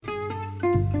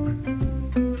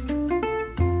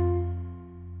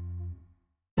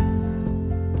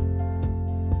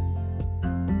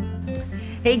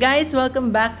Hey guys, welcome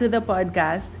back to the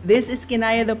podcast. This is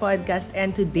Kinaya the Podcast,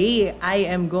 and today I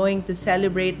am going to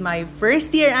celebrate my first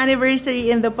year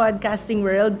anniversary in the podcasting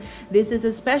world. This is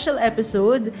a special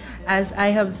episode as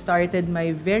I have started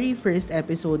my very first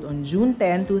episode on June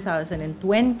 10, 2020,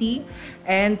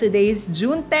 and today is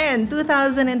June 10,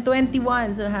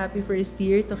 2021. So happy first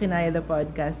year to Kinaya the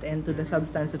Podcast and to the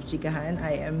Substance of Chikahan.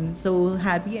 I am so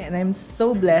happy and I'm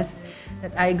so blessed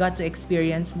that I got to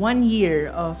experience 1 year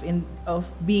of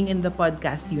being in the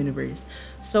podcast universe.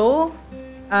 So,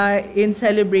 in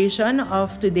celebration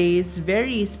of today's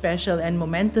very special and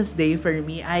momentous day for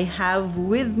me, I have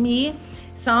with me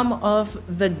some of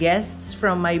the guests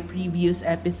from my previous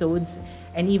episodes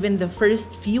and even the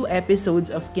first few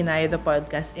episodes of Kinaya the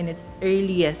Podcast in its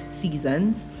earliest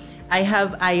seasons. I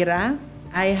have Ira,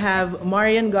 I have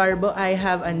Marian Garbo, I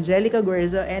have Angelica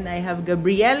Guerzo, and I have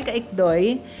Gabriel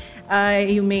Caicdoy.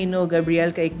 You may know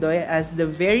Gabriel Caicdoy as the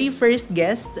very first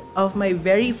guest of my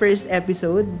very first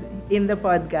episode in the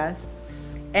podcast.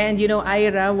 And you know,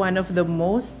 Ira, one of the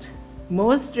most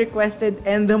requested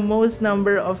and the most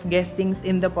number of guestings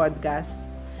in the podcast.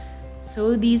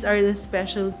 So these are the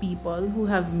special people who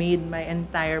have made my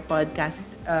entire podcast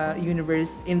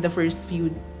universe in the first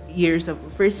few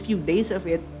days of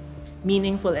it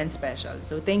meaningful and special.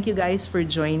 So thank you guys for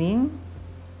joining.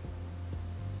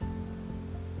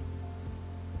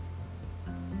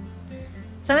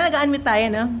 Sana nag-unmute tayo,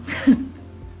 no?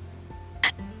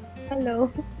 Hello.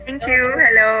 Thank you.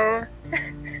 Hello.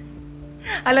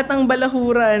 Alatang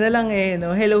balahura na lang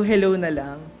no? Hello na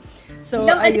lang. So,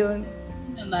 ayun.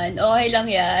 Naman, okay lang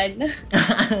yan.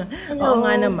 Oo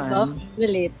nga naman.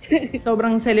 Relate.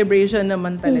 Sobrang celebration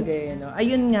naman talaga no?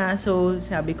 Ayun nga, so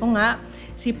sabi ko nga,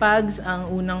 si Pags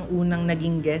ang unang-unang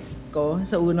naging guest ko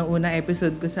sa unang-unang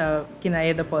episode ko sa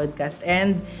Kinaya the Podcast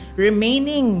and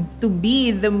remaining to be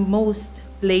the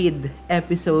most played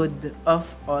episode of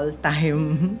all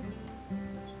time.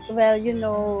 Well, you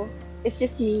know, it's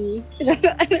just me.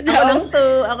 Ako lang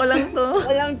to.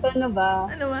 Walang tono ba?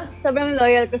 Ano ba? Sobrang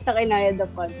loyal ko sa Kinaya the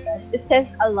Podcast. It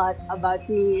says a lot about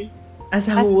me. As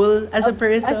a whole, as a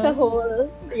person. As a whole,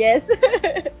 yes.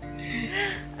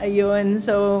 Ayun,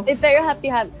 so... Pero happy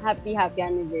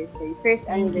anniversary. First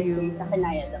anniversary sa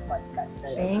Kinaya the Podcast.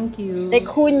 Thank you. Like,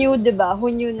 who knew, diba? Who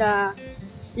knew na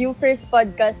yung first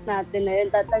podcast natin na yun,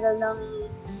 tatagal ng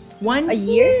 1 a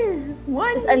year.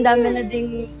 Tapos ang dami na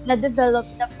ding na-develop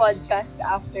na podcasts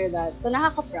after that. So,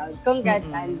 nakaka-proud. Congrats,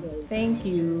 Angel. Thank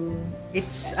you.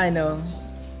 It's a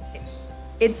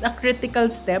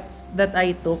critical step that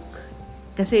I took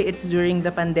kasi it's during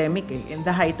the pandemic in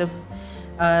the height of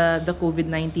the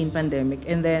COVID-19 pandemic.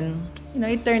 And then,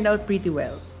 it turned out pretty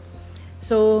well.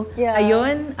 So, yeah.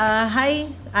 Ayun.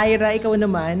 Hi, Ira, ikaw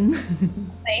naman.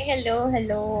 Hi,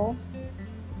 hello.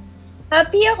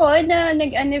 Happy ako na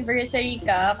nag-anniversary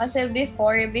ka kasi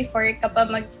before ka pa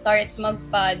mag-start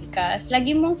mag-podcast,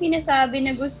 lagi mong sinasabi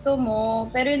na gusto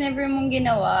mo pero never mong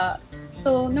ginawa.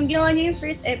 So, nung ginawa niyo yung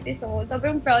first episode,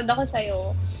 sobrang proud ako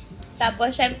sa'yo.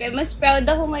 Tapos, syempre, mas proud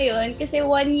ako ngayon kasi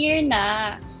 1 year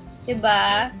na.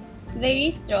 Diba? Very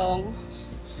strong.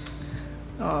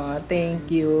 Oh, thank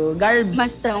you. Garbs.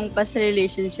 Mas strong pa sa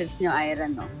relationships niyo, Ira,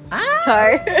 no?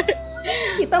 Char.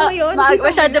 Kita mo yun?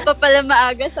 Masyado pa pala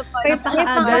maaga sa podcast.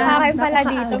 Napaka-atake pala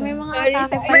dito. May mga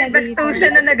atake pala May dito.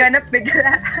 bastusan na naganap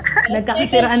bigla.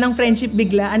 Nagkakasiraan ng friendship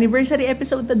bigla. Anniversary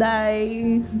episode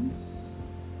today.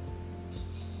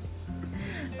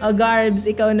 Garbs,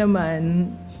 ikaw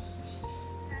naman.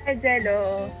 Hi,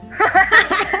 Jello.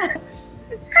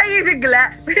 Ay,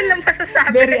 bigla. Yun lang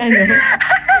masasabi.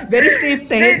 Very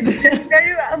scripted.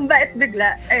 Very, ang bait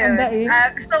bigla. Ayun. Ang bait.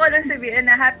 Gusto ko lang sabihin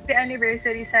na happy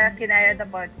anniversary sa Kinaya the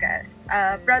Podcast.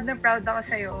 Proud na proud ako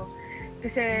sa'yo.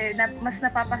 Kasi mas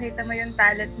napapakita mo yung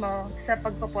talent mo sa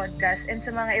pagpo-podcast and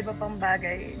sa mga iba pang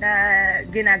bagay na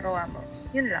ginagawa mo.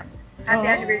 Yun lang. Happy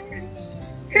anniversary.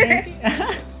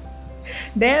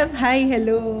 Dev, hi,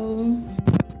 hello.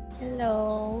 Hello.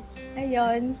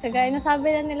 Ayun, kagaya na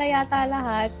sabi na nila yata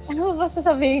lahat. Ano ba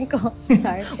sasabihin ko?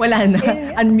 Sorry. Wala na.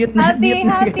 Unmute na.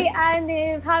 Happy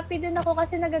Anniv. Happy din ako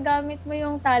kasi nagagamit mo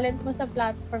yung talent mo sa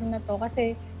platform na to.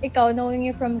 Kasi ikaw, knowing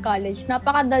you from college,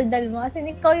 napakadaldal mo. Kasi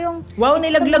ikaw yung... Wow,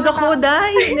 nilaglag ako,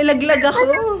 Day. Nilaglag ako.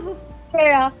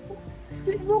 Kaya,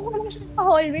 slibo ko lang siya sa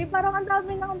hallway. Parang ang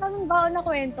daming baon na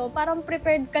kwento. Parang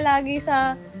prepared ka lagi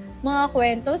sa mga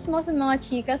kwentos mo, sa mga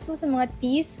chikas mo, sa mga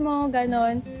teas mo,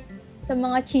 ganon. Sa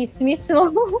mga cheatsmiths mo.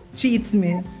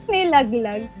 Cheatsmiths.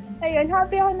 Nilaglag. Ayun,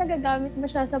 happy ako nagagamit mo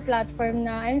siya sa platform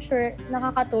na I'm sure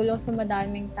nakakatulong sa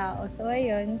madaming tao. So,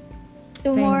 ayun.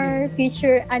 Two Thank more you.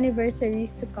 future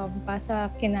anniversaries to come pa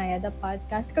sa Kinaya the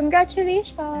Podcast.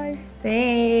 Congratulations!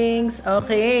 Thanks!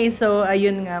 Okay, so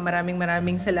ayun nga,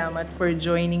 maraming salamat for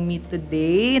joining me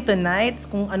tonight,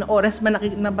 kung ano oras man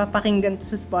napapakinggan to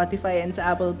sa Spotify and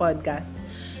sa Apple Podcasts.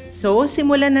 So,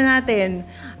 simulan na natin.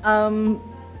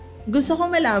 Gusto ko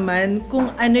malaman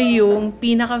kung ano yung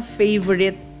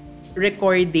pinaka-favorite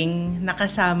recording na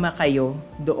kasama kayo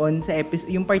doon sa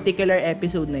yung particular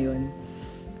episode na yun.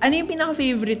 Ano yung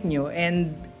pinaka-favorite nyo?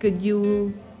 And could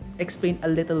you explain a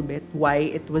little bit why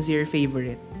it was your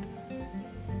favorite?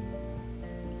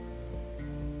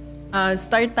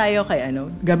 Start tayo kay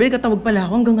Gabriel, katawag pala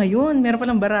ako hanggang ngayon. Meron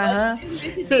palang baraha.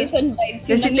 Recitation vibes.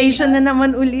 Recitation na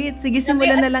naman ulit. Sige,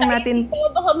 simulan na lang natin.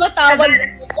 Baka matawag.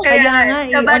 Kaya nga,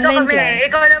 Kabado online kami. class.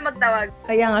 Ikaw lang magtawag.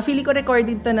 Kaya nga, feeling ko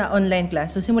recorded to na online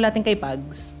class. So, simulan natin kay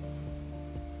Pags.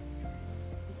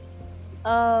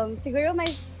 Siguro my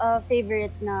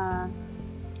favorite na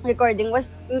recording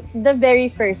was the very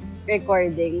first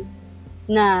recording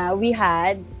na we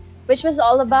had, which was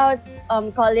all about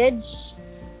college,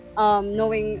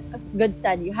 knowing good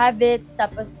study habits,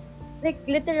 tapos like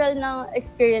literal na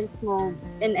experience mo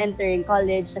in entering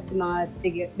college, kasi mga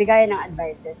bigay ng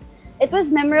advices. It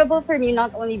was memorable for me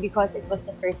not only because it was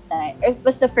the first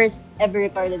ever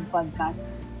recorded podcast,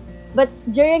 but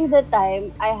during the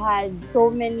time, I had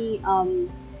so many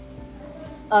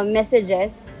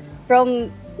messages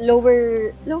from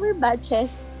lower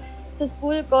batches sa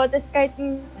school ko. Tapos kahit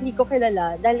hindi ko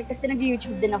kilala, dahil kasi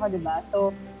nag-YouTube din ako, diba?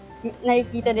 So,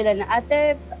 nakikita nila na,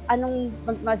 ate, anong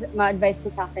ma-advise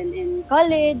mo sa akin in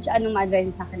college? Anong ma-advise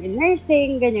mo sa akin in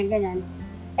nursing? Ganyan.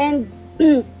 And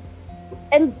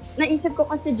naisip ko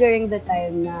kasi during the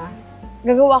time na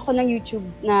gagawa ko ng YouTube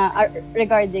na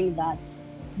regarding that.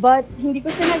 But hindi ko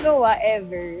siya nagawa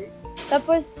ever.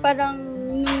 Tapos parang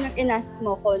nung in-ask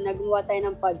mo ko na gumawa tayo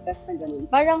ng podcast na ganun,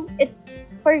 parang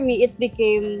for me, it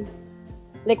became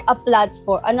like a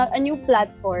platform, a new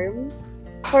platform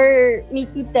for me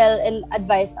to tell and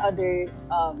advise other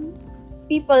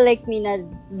people like me na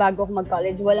bago ako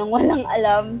mag-college, walang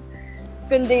alam,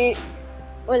 kundi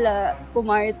wala,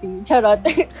 pumarty, charot.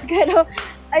 Pero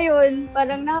ayun,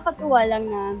 parang nakakatuwa lang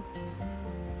na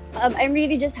I'm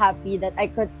really just happy that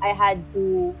I had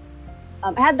the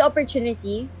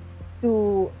opportunity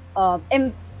to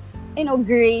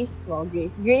grace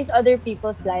other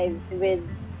people's lives with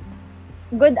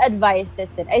good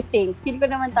advices that I think feel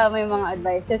ko naman tama yung mga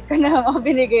advices ko na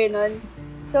binigay nun.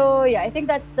 So yeah, I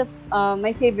think that's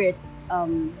my favorite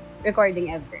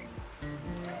recording ever.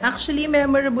 Actually,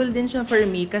 memorable din siya for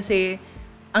me kasi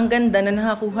ang ganda na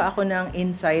nakakuha ako ng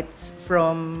insights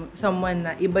from someone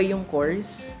na iba yung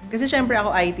course. Kasi syempre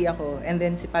ako IT ako, and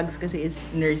then si Pags kasi is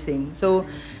nursing. So,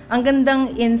 ang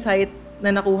gandang insight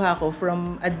na nakuha ko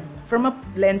from a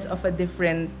lens of a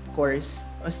different course,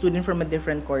 a student from a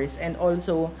different course. And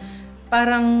also,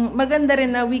 parang maganda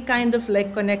rin na we kind of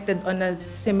like connected on a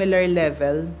similar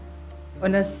level,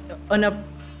 on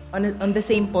the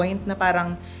same point na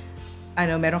parang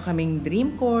meron kaming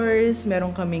dream course,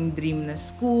 meron kaming dream na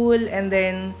school, and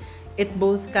then it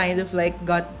both kind of like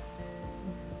got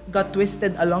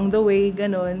twisted along the way,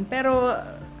 ganon. Pero,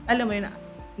 alam mo yun,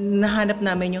 nahanap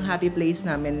namin yung happy place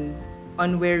namin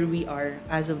on where we are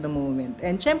as of the moment.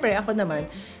 And syempre, ako naman,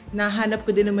 nahanap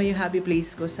ko din naman yung happy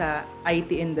place ko sa IT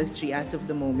industry as of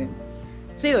the moment.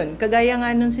 So yun, kagaya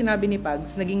nga nung sinabi ni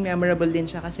Pags, naging memorable din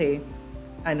siya kasi,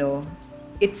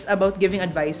 it's about giving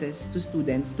advices to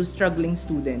students, to struggling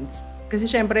students. Kasi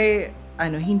syempre,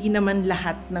 hindi naman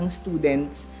lahat ng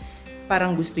students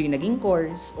parang gusto yung naging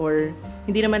course, or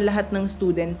hindi naman lahat ng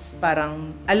students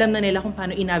parang alam na nila kung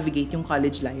paano i-navigate yung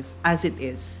college life as it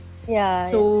is. Yeah.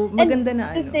 So, maganda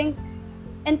na to think,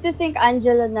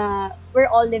 Angela, na we're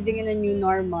all living in a new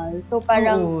normal. So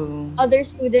parang other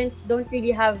students don't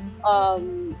really have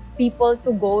people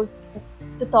to go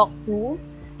to talk to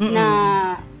na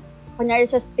kunyari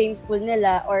sa same school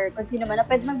nila or kung sino man na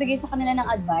pwede magbigay sa kanila ng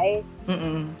advice.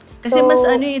 Kasi so, mas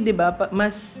di ba?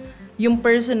 Mas yung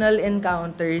personal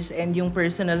encounters and yung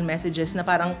personal messages na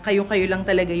parang kayo lang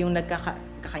talaga yung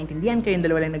nagkakaintindihan, kayong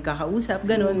dalawa lang nagkakausap,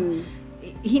 ganun.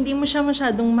 Hindi mo siya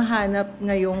masyadong mahanap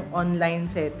ngayong online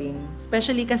setting.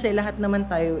 Especially kasi lahat naman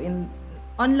tayo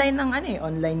online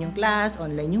online yung class,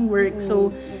 online yung work.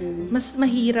 So, mas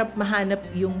mahirap mahanap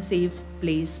yung safe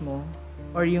place mo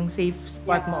or yung safe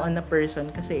spot mo on a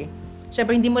person kasi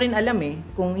syempre hindi mo rin alam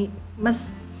kung mas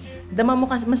dama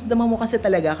mo kasi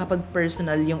talaga kapag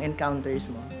personal yung encounters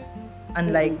mo.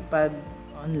 Unlike pag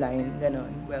online,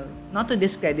 gano'n. Well, not to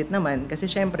discredit naman kasi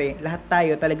syempre lahat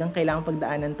tayo talagang kailangan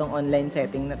pagdaanan tong online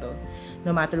setting na to.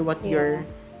 No matter what your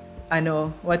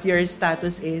what your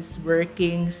status is,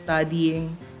 working,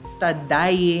 studying,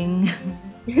 dying.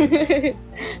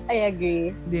 I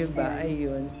agree. Diba?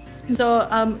 Ayun. So,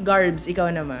 Garbs,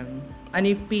 ikaw naman. Ano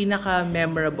yung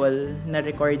pinaka-memorable na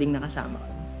recording na kasama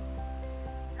ko?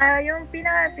 Yung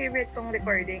pinaka-favorite kong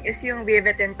recording is yung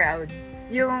Vive It and Proud.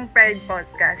 Yung Pride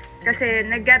Podcast. Kasi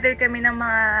nag-gather kami ng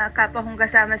mga kapwa kong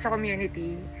kasama sa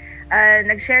community.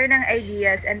 Nag-share ng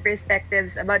ideas and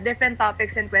perspectives about different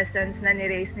topics and questions na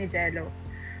ni-raise ni Jello.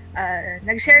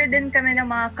 Nag-share din kami ng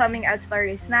mga coming out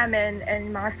stories namin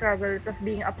and mga struggles of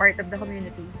being a part of the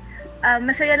community.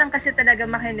 Masaya lang kasi talaga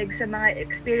makinig sa mga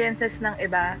experiences ng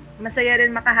iba. Masaya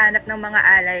rin makahanap ng mga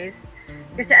allies.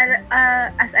 Kasi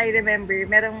as I remember,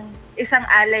 merong isang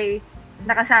ally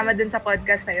na kasama dun sa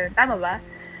podcast na yun. Tama ba?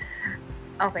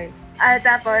 Okay.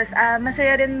 Tapos,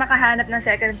 masaya rin makahanap ng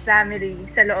second family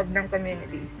sa loob ng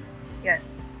community. Yan.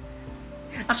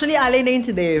 Actually, alay na yun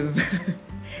si Dev.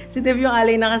 Si Dev yung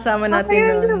alay na kasama natin Ako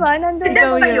yun, nun. diba? Nandun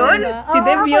Ikaw ba yun? Si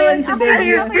Dev yun, si Dev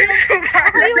yun.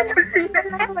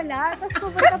 Wala. Tapos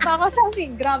pupunta pa ako sa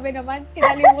grabe naman.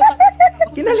 Kinalimutan ko.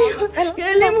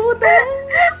 Kinalimutan.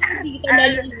 Hindi ko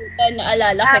nalimutan,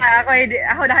 naalala ko.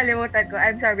 Ako nakalimutan ko.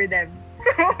 I'm sorry, Deb.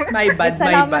 My bad.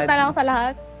 Salamat na lang sa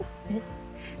lahat.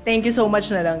 Thank you so much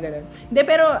na lang. Ganun. Hindi,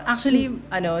 pero actually,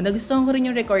 nagustuhan ko rin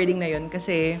yung recording na yun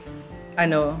kasi,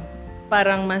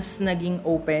 parang mas naging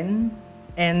open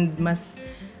and mas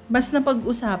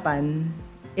napag-usapan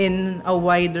in a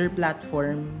wider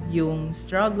platform yung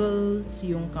struggles,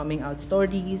 yung coming out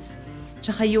stories,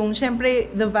 tsaka yung, syempre,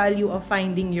 the value of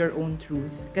finding your own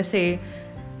truth. Kasi,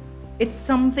 it's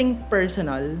something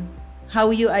personal.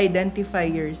 How you identify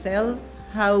yourself,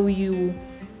 how you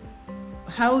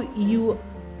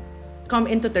come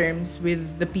into terms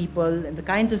with the people and the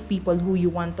kinds of people who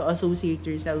you want to associate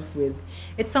yourself with.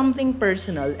 It's something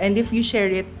personal, and if you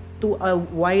share it to a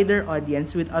wider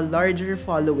audience with a larger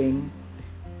following,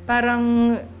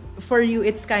 parang for you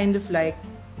it's kind of like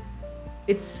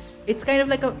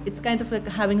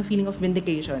having a feeling of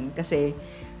vindication kasi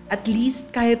at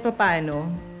least kahit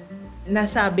papaano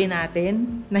nasabi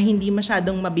natin na hindi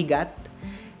masyadong mabigat,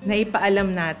 na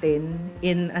ipaalam natin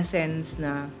in a sense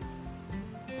na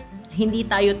hindi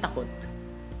tayo takot.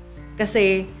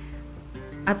 Kasi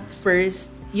at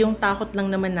first, yung takot lang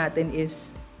naman natin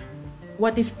is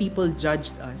what if people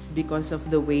judged us because of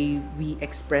the way we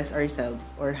express ourselves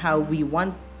or how we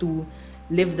want to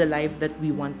live the life that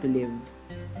we want to live.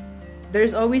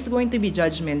 There's always going to be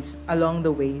judgments along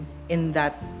the way in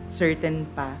that certain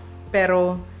path.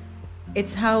 Pero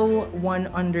it's how one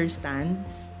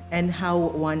understands and how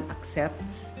one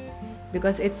accepts,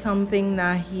 because it's something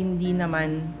na hindi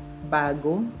naman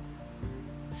bago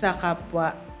sa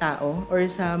kapwa tao or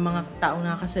sa mga taong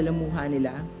nakakasalamuhan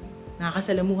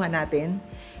natin.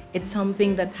 It's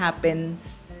something that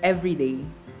happens every day.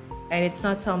 And it's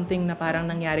not something na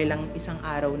parang nangyari lang isang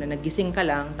araw na nagising ka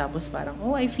lang tapos parang,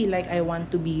 I feel like I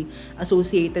want to be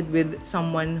associated with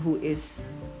someone who is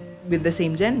with the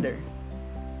same gender.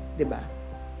 'Di ba?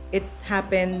 It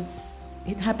happened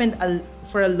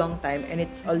for a long time, and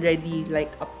it's already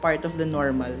like a part of the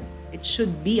normal. It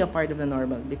should be a part of the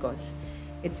normal because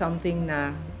it's something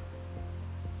that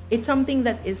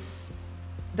is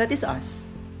us.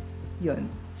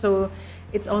 Yun. So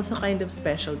it's also kind of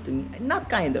special to me. Not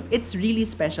kind of, it's really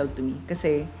special to me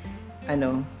kasi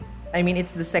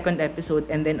it's the second episode,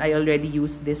 and then I already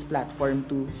used this platform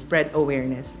to spread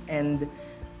awareness and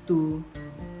to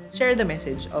share the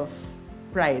message of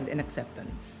pride and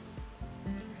acceptance.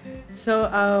 So,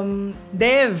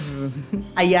 Dev,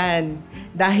 ayan,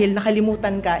 dahil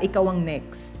nakalimutan ka, ikaw ang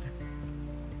next.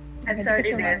 I'm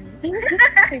sorry, Deb.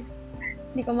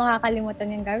 Hindi ko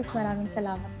makakalimutan yung guys. Maraming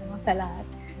salamat naman sa lahat.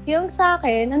 Yung sa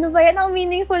akin, ano ba yan ang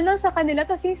meaningful nun sa kanila?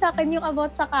 Tapos yung sa akin yung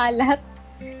about sa kalat.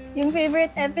 Yung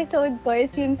favorite episode ko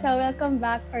is yung sa Welcome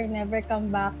Back or Never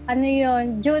Come Back. Ano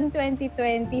yun? June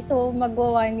 2020. So,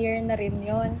 magwa 1 year na rin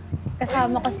yun.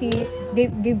 Kasama ko si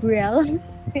Gabriel.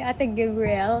 Si Ate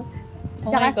Gabriel. Oh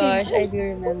my gosh, I do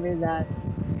remember that.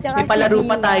 May palaro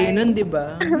pa tayo nun, di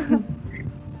ba?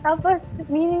 Tapos,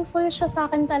 meaningful siya sa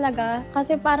akin talaga.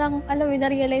 Kasi parang,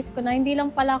 na-realize ko na, hindi lang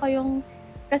pala ako yung...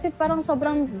 Kasi parang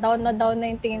sobrang down na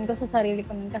yung tingin ko sa sarili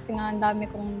ko nun. Kasi nga, ang dami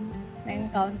kong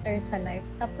na-encounter sa life.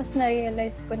 Tapos,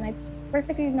 na-realize ko na it's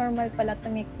perfectly normal pala to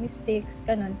make mistakes.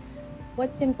 Ganun.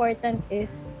 What's important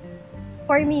is,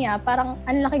 for me, parang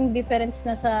ang laking difference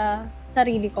na sa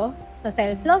sarili ko. Sa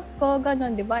self-love ko,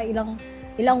 ganun, di ba? Ilang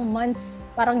months,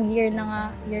 parang year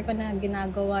ko na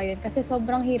ginagawa yun. Kasi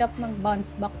sobrang hirap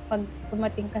mag-bounce back pag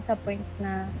tumating ka sa point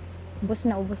na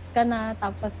ubos ka na,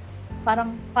 tapos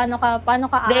Parang, paano ka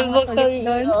Dave, aangat wag ka ulit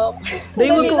doon? iiyak.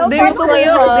 Dave, wag ko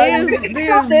umiyak. Dave,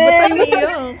 ba't tayo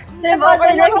umiyak? Dave,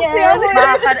 okay lang yan.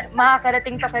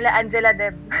 Makakarating to kila Angela,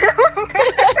 Deb.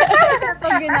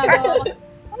 Pag ginagawa ko,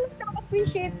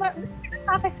 appreciate pa.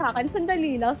 Sa akin,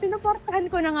 sandali lang. Sinuportahan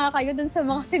ko na nga kayo dun sa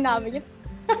mga sinabi niyo.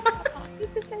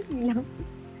 Sandali lang.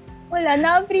 Wala,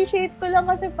 na-appreciate ko lang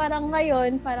kasi parang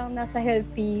ngayon, parang nasa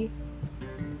healthy,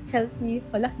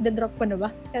 the-drop ko na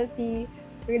ba? Healthy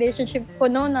relationship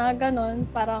ko no, na ganon,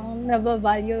 parang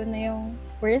nabavalue na yung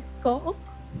worth ko.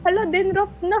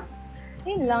 Din-drop na.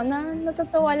 Yun lang,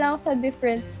 natutuwa lang ako sa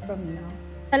difference from now.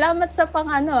 Salamat sa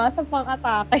sa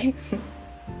pang-atake.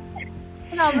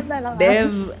 Salamat na lang.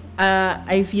 Dev,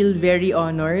 I feel very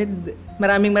honored.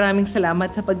 Maraming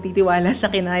salamat sa pagtitiwala sa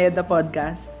Kinaya the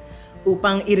Podcast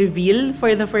upang i-reveal for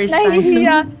the first time.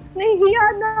 Nahihiya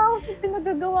na ako sa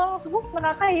pinagagawa ko.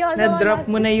 Nakakahiya na. Na-drop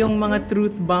mo na yung mga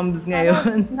truth bombs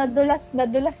ngayon. Nadulas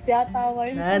yata ako.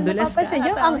 Nadulas ka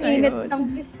niyo, ata ang init ngayon. ng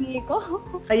pisngi ko.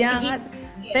 Kaya nga,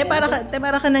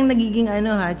 para ka nang nagiging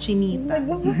chinita.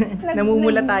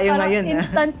 Namumula tayo parang ngayon.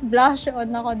 Instant blush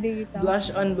on ako dito. Blush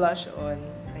on.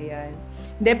 Ayan.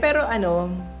 Hindi, pero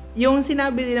yung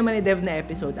sinabi din naman ni Dev na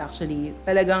episode, actually,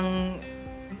 talagang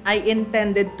I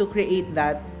intended to create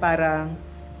that para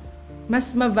mas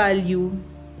ma-value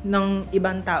ng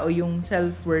ibang tao yung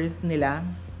self-worth nila,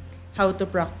 how to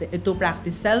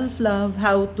practice self-love,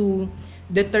 how to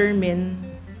determine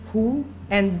who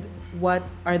and what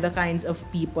are the kinds of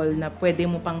people na pwede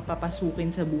mo pang papasukin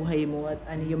sa buhay mo at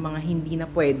ano yung mga hindi na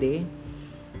pwede.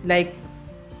 Like,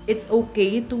 it's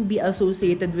okay to be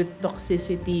associated with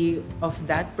toxicity of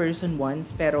that person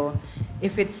once, pero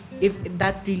if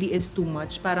that really is too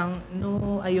much, parang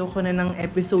no, ayoko na ng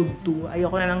episode 2,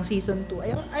 ayoko na ng season 2,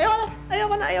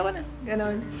 ayoko na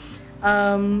ganon.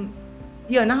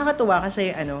 Yun, nakakatuwa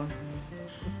kasi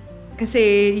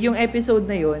kasi yung episode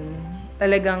na yun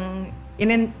talagang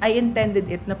I intended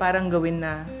it na parang gawin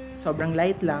na sobrang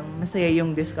light lang, masaya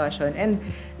yung discussion. And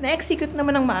na-execute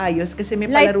naman ng maayos kasi may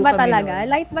palaro kami nun.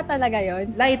 Light ba talaga yun?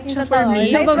 Light siya for me.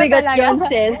 Yung mabigat yun,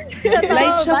 sis.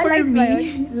 Light siya for me.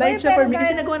 Light siya for me. Pero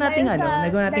Kasi nagawa natin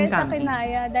dahil camping.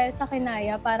 Dahil sa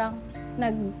Kinaya, parang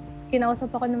kinausap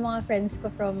ako ng mga friends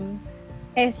ko from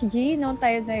SG, noong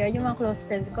time na yun, yung mga close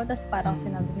friends ko. Tapos parang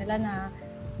sinabi nila na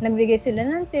nagbigay sila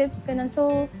ng tips, ganun.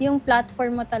 So, yung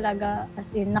platform mo talaga, as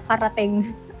in, nakarating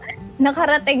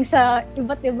sa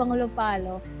iba't ibang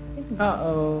lupalo.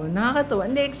 Oo, nakakatuwa.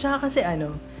 Hindi, tsaka kasi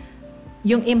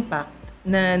yung impact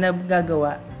na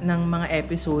nagagawa ng mga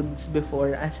episodes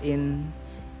before, as in,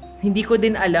 hindi ko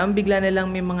din alam, bigla na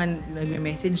lang may mga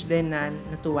nag-message din na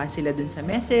natuwa sila dun sa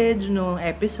message nung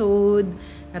episode,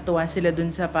 natuwa sila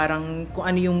dun sa parang kung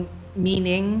ano yung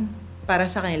meaning para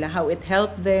sa kanila, how it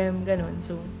helped them, ganun.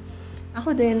 So,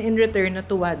 ako din, in return,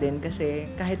 natuwa din kasi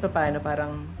kahit papaano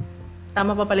parang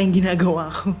tama pa pala yung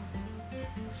ginagawa ko.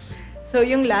 So,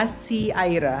 yung last si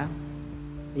Ira,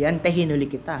 yan, hinuli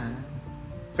kita, ha?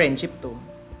 Friendship to.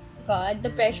 God,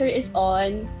 the pressure is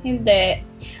on. Hindi.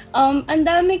 Ang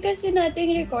dami kasi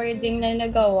nating recording na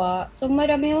nagawa. So,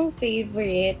 marami yung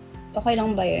favorite. Okay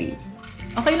lang ba yun?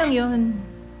 Okay lang yun.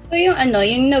 So,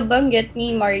 yung nabanggit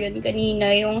ni Marion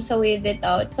kanina, yung sa With It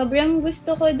Out, sobrang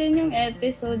gusto ko din yung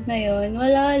episode na yun.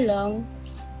 Wala lang.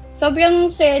 Sobrang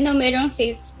saya na merong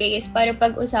safe space para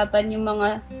pag-usapan yung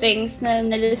mga things na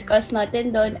na-discuss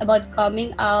natin doon about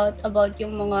coming out, about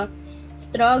yung mga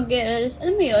struggles.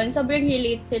 Alam mo yun, sobrang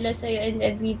relate sila sa'yo and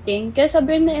everything. Kaya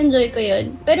sobrang na-enjoy ko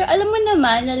yun. Pero alam mo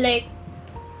naman na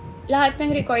lahat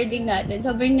ng recording natin,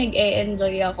 sobrang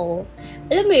nag-e-enjoy ako.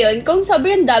 Alam mo yun, kung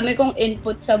sobrang dami kong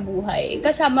input sa buhay,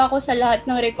 kasama ako sa lahat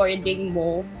ng recording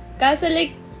mo. Kaso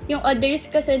yung others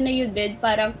kasi na you did,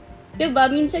 parang, diba,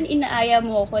 minsan inaaya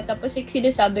mo ako, tapos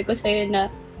sinasabi ko sa'yo na,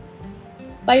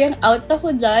 parang out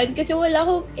ako dyan, kasi wala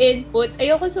akong input.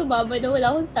 Ayoko sumama na wala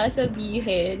akong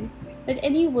sasabihin. But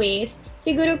anyways,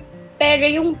 siguro, pero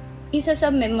yung isa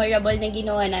sa memorable na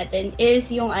ginawa natin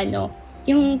is yung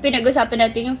yung pinag-usapan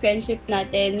natin yung friendship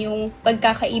natin, yung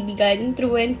pagkakaibigan,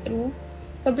 through and through.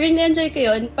 Sobrang na-enjoy ko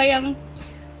yun. Parang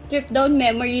trip down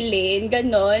memory lane,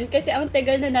 ganon. Kasi ang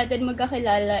tagal na natin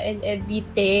magkakilala and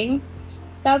everything.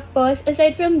 Tapos,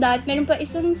 aside from that, meron pa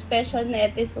isang special na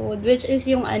episode, which is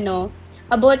yung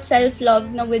about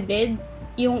self-love na we did.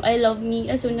 Yung I love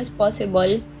me as soon as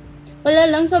possible. Wala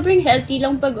lang, sobrang healthy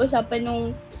lang pag-usapan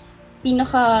nung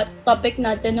pinaka-topic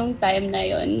natin nung time na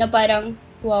yon, na parang,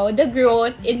 wow, the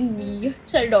growth in me.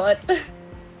 Charot.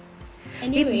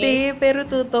 Anyway. Hindi, pero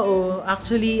totoo.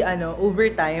 Actually, over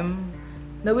time,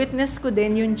 na-witness ko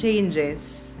din yung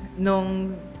changes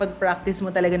nung pag-practice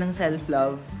mo talaga ng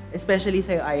self-love. Especially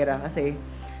sa'yo, Ira, kasi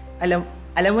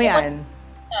Alam mo yan.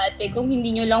 Dati, kung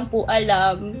hindi nyo lang po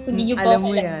alam, kung hindi nyo po Alam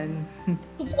mo yan.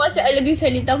 Hindi ko kasi alam yung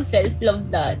salitang self-love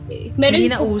dati. Meron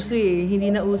Hindi na po, uso eh. Hindi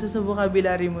na uso sa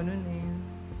vocabulary mo nun eh.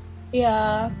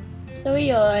 yeah. So,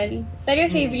 yun. Pero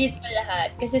favorite ko lahat.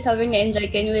 Kasi sabi nga, enjoy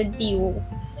ko yun with you.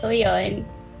 So, yun.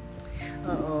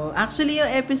 Oo. Actually,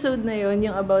 yung episode na yun,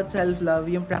 yung about self-love,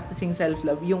 yung practicing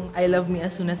self-love, yung I love me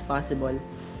as soon as possible,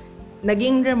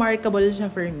 naging remarkable siya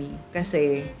for me.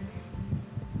 Kasi,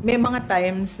 may mga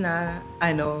times na,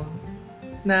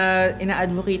 na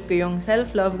ina-advocate ko yung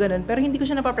self-love, ganun, pero hindi ko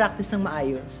siya napapractice ng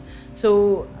maayos.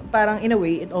 So, parang in a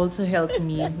way, it also helped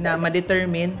me na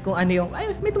ma-determine kung ano yung,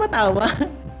 ay, may tumatawa.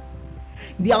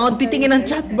 Hindi ako titingin ng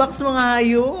chatbox, mga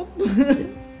hayop.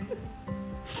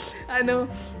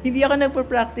 Hindi ako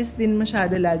nagpa-practice din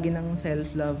masyado lagi ng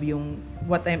self-love, yung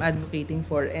what I'm advocating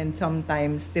for. And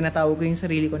sometimes, tinatawag ko yung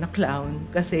sarili ko na clown.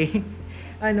 Kasi,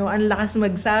 ang lakas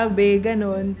magsabi,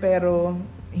 ganun, pero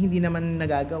hindi naman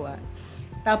nagagawa.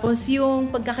 Tapos, yung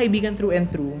pagkakaibigan through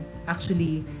and through,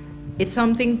 actually, it's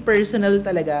something personal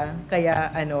talaga.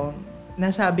 Kaya,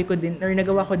 nasabi ko din, or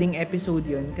nagawa ko ding episode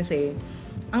yun. Kasi,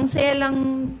 ang saya lang,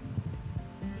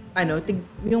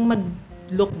 yung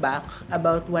mag-look back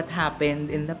about what happened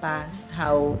in the past,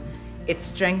 how it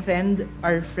strengthened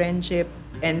our friendship,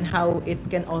 and how it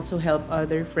can also help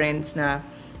other friends na,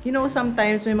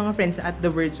 sometimes may mga friends at the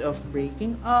verge of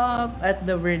breaking up, at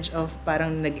the verge of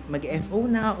parang mag-FO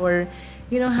na, or,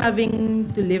 having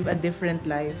to live a different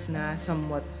life na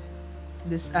somewhat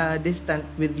distant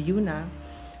with you na.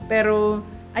 Pero,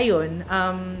 ayun,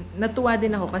 natuwa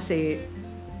din ako kasi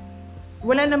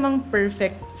wala namang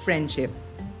perfect friendship.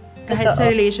 Kahit sa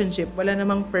relationship, wala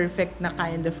namang perfect na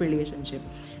kind of relationship.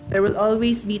 There will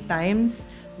always be times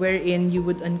wherein you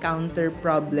would encounter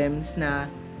problems na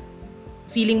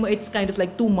feeling mo it's kind of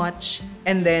like too much,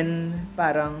 and then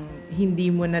parang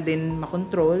hindi mo na din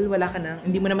makontrol,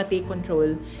 hindi mo na ma-take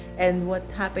control, and what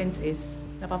happens is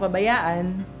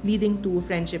napapabayaan, leading to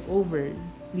friendship over,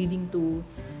 leading to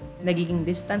nagiging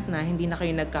distant na, hindi na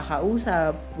kayo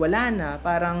nagkakausap, wala na,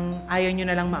 parang ayaw nyo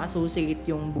na lang ma-associate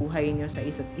yung buhay nyo sa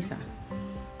isa't isa.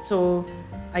 So,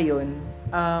 ayun,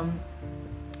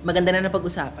 maganda na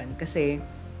napag-usapan kasi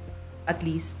at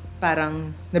least parang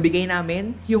nabigay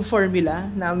namin yung formula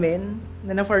namin,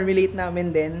 na na-formulate namin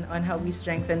din on how we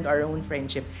strengthened our own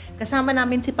friendship. Kasama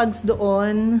namin si Pags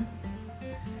doon.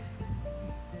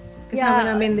 Kasama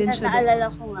namin din siya doon. Naalala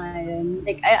ko nga yun.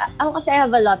 Like, ako kasi I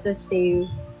have a lot to say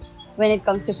when it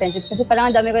comes to friendships. Kasi parang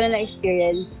ang dami ko na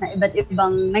na-experience na iba't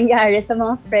ibang nangyari sa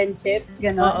mga friendships,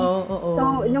 gano'n. Oo. So,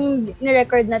 nung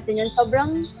ni-record natin yun,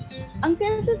 sobrang, ang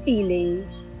sense of feeling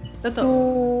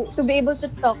to be able to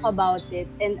talk about it.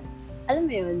 And, alam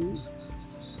mo yun,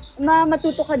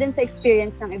 matuto ka din sa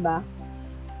experience ng iba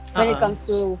when it comes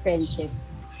to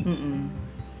friendships.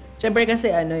 Siyempre kasi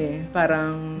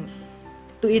parang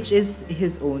to each is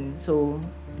his own. So,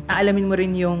 aalamin mo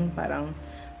rin yung parang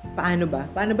paano ba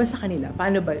sa kanila?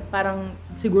 Paano ba? Parang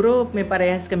siguro may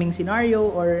parehas kaming scenario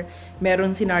or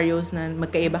meron scenarios na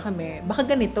magkaiba kami. Baka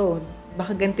ganito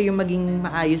yung maging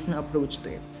maayos na approach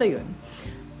to it. So, yun.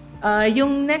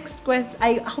 Yung next question,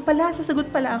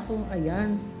 sasagot pala ako.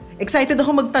 Ayan. Excited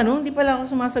ako magtanong, di pala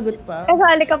ako sumasagot pa.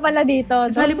 Kasali ka pala dito.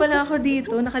 Kasali pala ako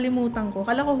dito, nakalimutan ko.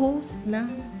 Kala ko host lang.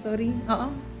 Sorry. Oo.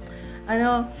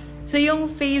 So yung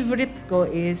favorite ko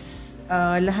is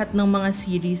lahat ng mga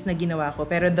series na ginawa ko.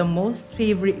 Pero the most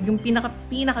favorite, yung pinaka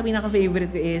favorite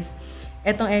ko is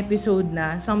etong episode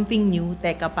na Something New,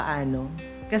 Teka Paano.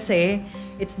 Kasi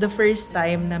it's the first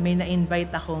time na may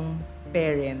na-invite akong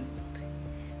parent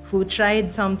who tried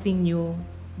something new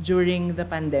during the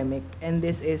pandemic. And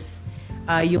this is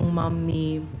yung mom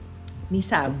ni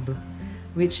Sab,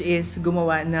 which is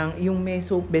gumawa ng yung may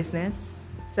soap business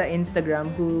sa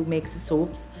Instagram who makes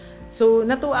soaps. So,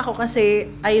 natuwa ako kasi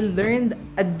I learned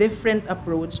a different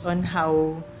approach on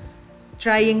how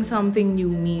trying something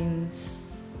new means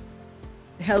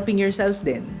helping yourself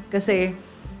din. Kasi,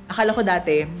 akala ko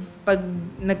dati, pag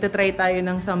nagtatry tayo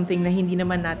ng something na hindi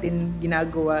naman natin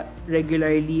ginagawa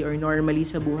regularly or normally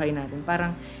sa buhay natin,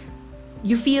 parang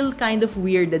you feel kind of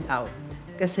weirded out.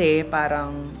 Kasi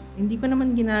parang, hindi ko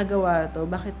naman ginagawa to.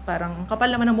 Bakit parang, ang kapal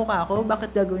naman ng mukha ko?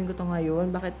 Bakit gagawin ko to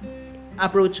ngayon? Bakit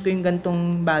approach ko yung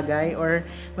ganitong bagay? Or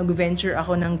mag-venture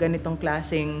ako ng ganitong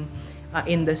klaseng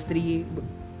industry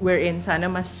wherein sana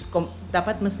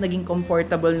dapat mas naging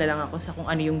comfortable na lang ako sa kung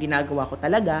ano yung ginagawa ko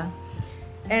talaga.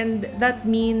 And that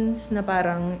means na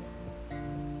parang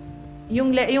yung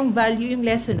value, yung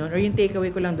lesson nun, or yung takeaway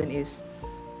ko lang dun is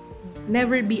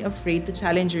never be afraid to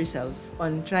challenge yourself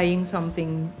on trying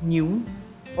something new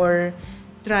or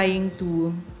trying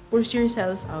to push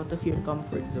yourself out of your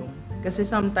comfort zone. Kasi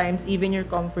sometimes, even your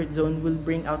comfort zone will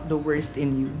bring out the worst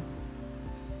in you.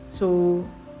 So,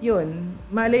 yun.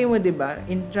 Malay mo, diba,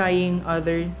 in trying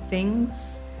other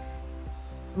things,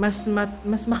 mas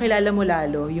makilala mo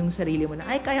lalo yung sarili mo na,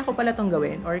 ay, kaya ko pala tong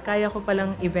gawin, or kaya ko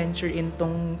palang i-venture in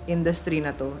tong industry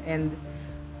na to, and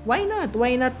why not?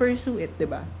 Why not pursue it,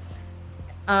 diba?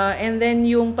 And then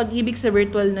yung Pag-ibig sa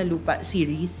Virtual na Lupa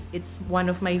series, it's one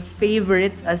of my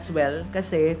favorites as well,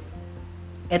 kasi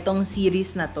etong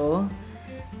series na to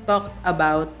talked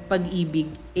about pag-ibig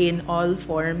in all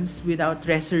forms without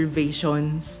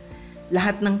reservations.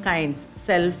 Lahat ng kinds,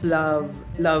 self-love,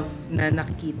 love na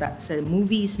nakikita sa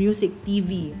movies, music,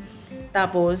 TV.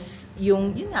 Tapos,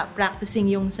 yun nga, practicing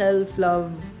yung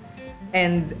self-love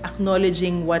and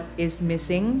acknowledging what is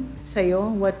missing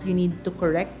sa'yo, what you need to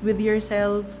correct with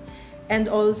yourself. And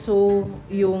also,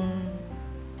 yung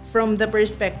from the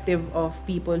perspective of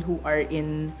people who are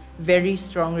in very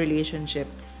strong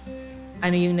relationships,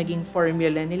 ano yung naging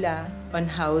formula nila on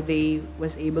how they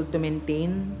was able to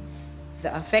maintain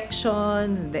the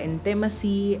affection, the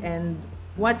intimacy, and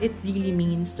what it really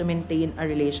means to maintain a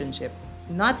relationship.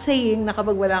 Not saying na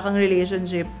kapag wala kang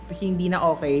relationship, hindi na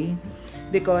okay.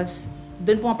 Because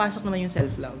doon pumapasok naman yung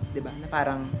self-love, di ba? Na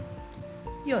parang,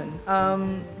 yun,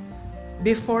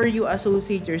 before you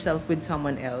associate yourself with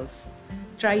someone else,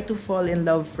 try to fall in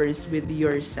love first with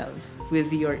yourself,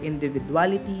 with your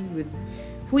individuality, with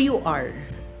who you are.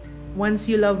 Once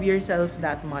you love yourself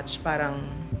that much, parang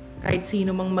kahit sino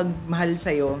mang magmahal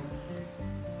sa'yo,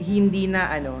 hindi na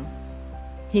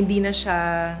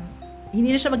siya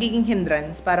magiging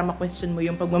hindrance para ma-question mo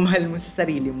yung pagmamahal mo sa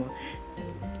sarili mo.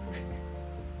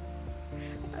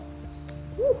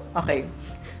 Okay.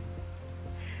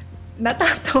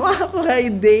 Natatawa ako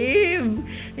kay Dave.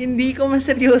 Hindi ko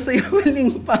maseryoso yung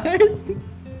huling part.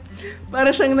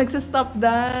 Para siyang nagsa-stop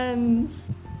dance.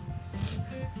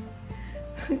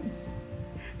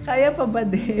 Kaya pa ba,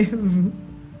 Dave?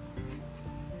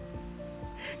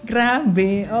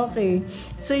 Grabe. Okay.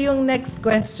 So, yung next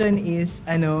question is,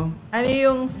 ano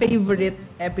yung favorite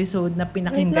episode na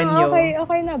pinakinggan nyo?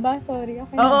 Okay na ba? Sorry.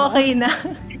 Okay na ba? Okay na.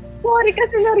 Sorry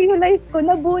kasi na-realize ko,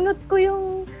 nabunot ko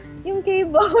yung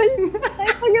cable.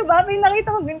 Ay, kaya ba? May nakita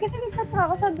ko din. Kasi nagtataka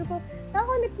ko, sabi ko,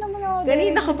 nakakulit naman ako.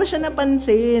 Kanina ko pa siya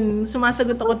napansin.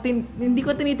 Sumasagot ako, hindi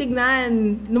ko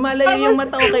tinitignan. Lumalayo yung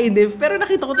mata ko kay Dev. Pero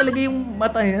nakita ko talaga yung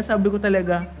mata niya. Sabi ko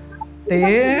talaga, te.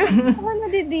 Ako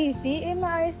nadidisi,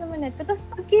 maayos naman ito. Tapos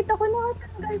pagkita ko,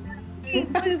 nakatanggal na yung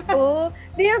cable ko.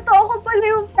 Di na to ako pala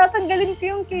yung tatanggalin ko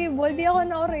yung cable. Di ako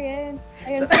na-orient.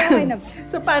 Ayun, pero okay na ba?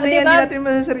 So, paano yan? Hindi natin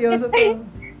masaseryoso to.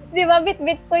 Di ba,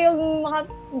 bit-bit ko yung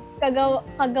mga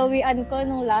kagawian ko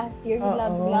nung last year.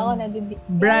 Bigla ako nadidisi.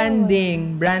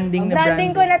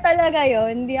 Branding ko na talaga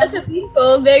yun. Sabihin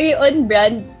ko, very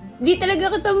on-brand. Di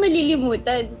talaga ko ito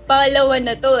malilimutan. Pangalawa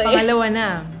na to eh.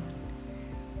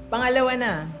 Pangalawa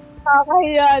na.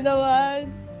 Kakahiya naman.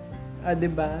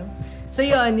 Diba? So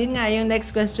yun nga, yung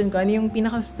next question ko, ano yung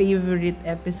pinaka-favorite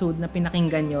episode na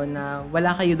pinakinggan nyo na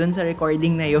wala kayo dun sa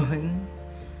recording na yun?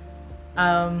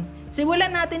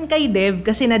 Simulan natin kay Dev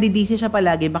kasi nadidisi siya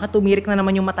palagi. Baka tumirik na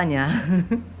naman yung mata niya.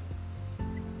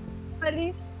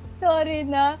 Sorry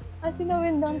na. Kasi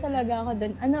nawindang talaga ako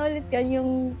dun. Ano ulit yan?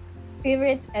 Yung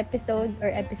favorite episode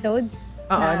or episodes?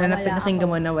 Oo, na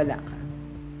pinakinggan mo na wala ka.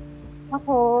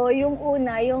 Ako, yung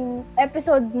una, yung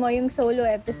episode mo, yung solo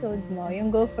episode mo, yung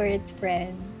Go For It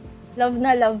Friend. Love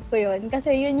na love ko yun.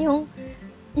 Kasi yun yung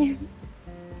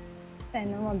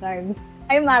Garbs.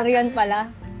 Ay, Marion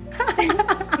pala.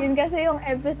 Yun kasi yung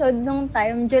episode nung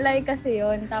time. July kasi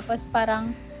yun. Tapos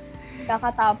parang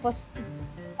kakatapos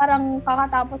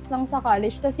lang sa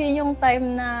college. Kasi yun yung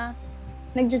time na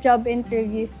nagjo-job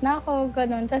interviews na ako,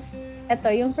 ganun. Tapos, eto,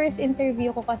 yung first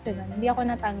interview ko kasi nun, hindi ako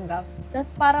natanggap.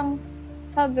 Tapos parang,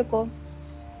 sabi ko,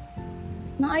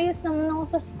 naayos naman ako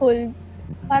sa school.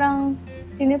 Parang,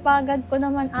 sinipagad ko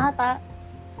naman ata.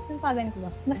 Sinipagan ko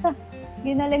ba? Basta,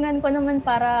 ginalingan ko naman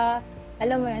para,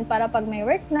 alam mo yun, para pag may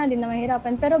work na, di na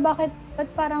mahirapan. Pero ba't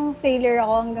parang failure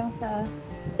ako hanggang sa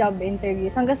job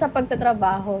interviews? Hanggang sa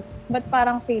pagtatrabaho, ba't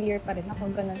parang failure pa rin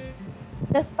ako? Ganun.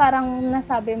 Tapos parang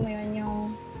nasabi mo yun,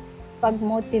 yung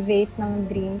pag-motivate ng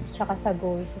dreams tsaka sa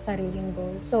goals, sa sariling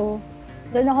goals. So,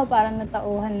 doon ako parang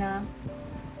natauhan na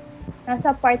nasa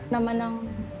part naman ng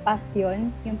path yun,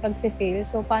 yung pag-fail.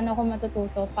 So, paano ako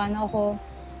matututo?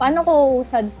 Paano ko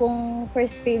uusad kung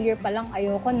first failure pa lang,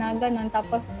 ayoko na, ganun.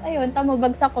 Tapos, ayun,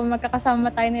 bagsak ko,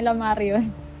 magkakasama tayo nila Marion.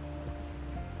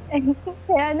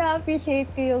 Kaya na-appreciate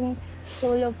ko yung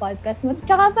solo podcast mo.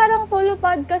 Tsaka parang solo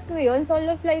podcast mo yun,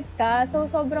 solo flight ka. So,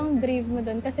 sobrang brave mo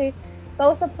dun kasi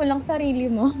kausap mo lang sarili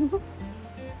mo.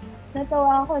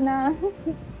 natawa ako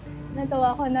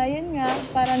na, yun nga,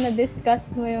 para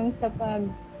na-discuss mo yung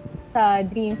sa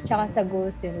dreams tsaka sa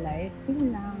goals in life.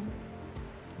 Yun lang.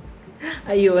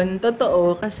 Ayun,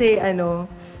 totoo. Kasi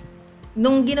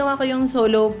nung ginawa ko yung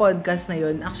solo podcast na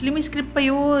yun, actually may script pa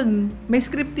yun. May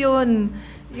script yun.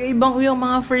 Yung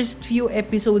mga first few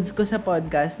episodes ko sa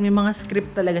podcast, may mga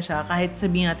script talaga siya. Kahit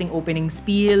sabihin nating opening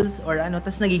spills or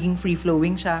tas nagiging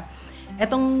free-flowing siya.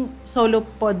 Etong solo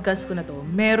podcast ko na to,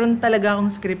 meron talaga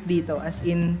akong script dito. As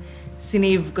in,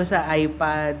 sinave ko sa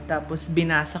iPad, tapos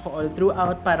binasa ko all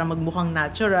throughout para magmukhang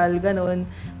natural, ganun.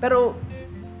 Pero,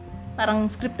 parang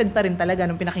scripted pa rin talaga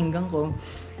nung pinakinggan ko.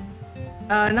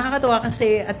 Nakakatuwa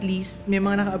kasi at least may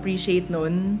mga naka-appreciate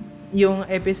nun yung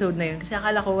episode na yun. Kasi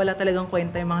akala ko wala talagang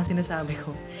kwenta yung mga sinasabi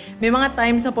ko. May mga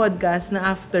time sa podcast na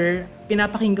after,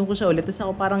 pinapakinggan ko siya ulit. Tapos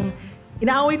ako parang,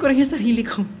 inaaway ko rin yung sarili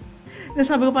ko.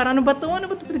 Nasabi ko parang, ano ba ito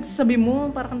pinagsasabi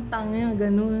mo? Parang tanga,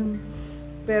 ganun.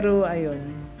 Pero, ayun.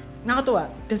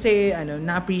 Nakatuwa. Kasi,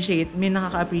 may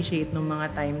nakaka-appreciate nung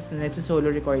mga times na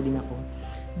nagsusolo recording ako.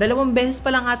 2 beses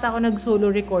pa lang ata ako nag-solo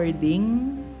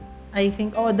recording. I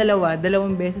think, 2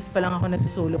 beses pa lang ako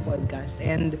nagsusolo podcast.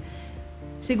 And,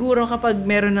 siguro kapag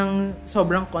meron ng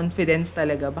sobrang confidence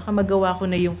talaga, baka magawa ko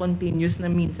na yung continuous na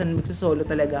minsan magsusolo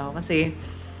talaga ako. Kasi,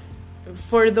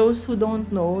 for those who don't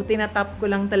know, tinatap ko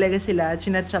lang talaga sila,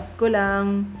 chinachat ko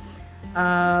lang,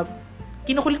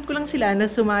 kinukulit ko lang sila na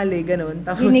sumali, ganun.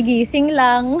 Tapos, Ginigising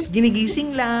lang.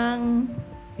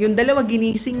 Yung 2,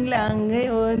 ginising lang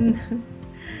ngayon.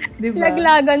 Diba?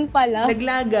 Laglagan pala.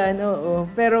 Laglagan, oo.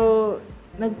 Pero,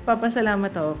 nagpapasalamat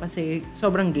ako kasi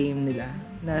sobrang game nila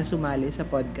na sumali sa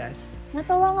podcast.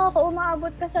 Natawa nga ako,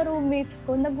 umaabot ka sa roommates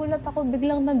ko. Nagulat ako,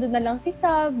 biglang nandun na lang si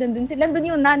Sab. Nandun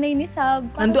yung nanay ni Sab.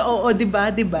 Oo,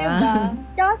 diba? Diba?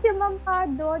 Tsaka si Ma'am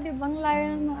Pado, diba? Ang layo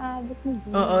na maabot mo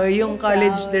dito. Oo, yung So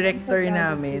college proud. director So proud.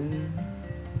 namin,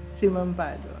 si Ma'am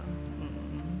Pado.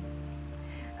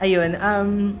 Ayun,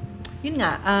 yun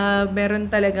nga, meron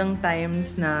talagang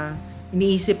times na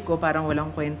iniisip ko parang walang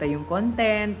kwenta yung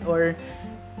content or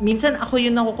minsan ako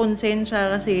yung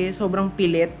nakukonsensya kasi sobrang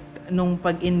pilit nung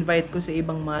pag-invite ko sa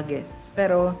ibang mga guests.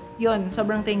 Pero yun,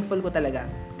 sobrang thankful ko talaga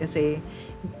kasi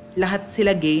lahat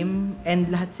sila game and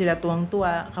lahat sila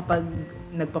tuwang-tuwa kapag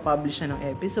nagpa-publish na ng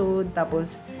episode.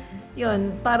 Tapos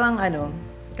yun, parang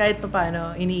kahit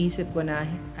papaano iniisip ko na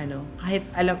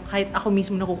kahit ako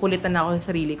mismo nakukulitan na ako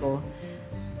sa sarili ko,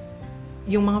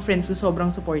 yung mga friends ko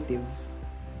sobrang supportive.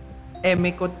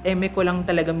 Eme ko lang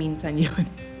talaga minsan yun.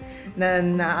 Na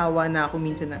naawa na ako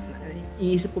minsan na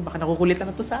iisip ko baka nakukulitan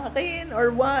na to sa akin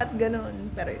or what, ganon.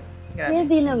 Pero yun, grabe.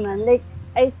 Hindi naman. Like,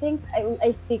 I think I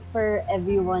speak for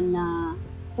everyone na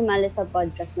sumali sa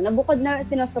podcast mo. Na bukod na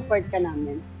sinusupport ka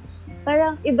namin.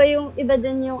 Parang iba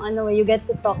din yung you get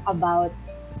to talk about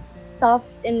stuff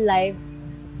in life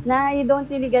na you don't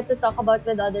really get to talk about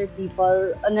with other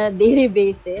people on a daily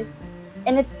basis.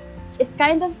 And it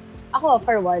kind of, ako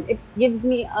for one, it gives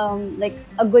me like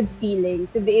a good feeling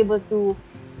to be able to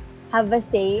have a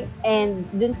say, and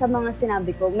dun sa mga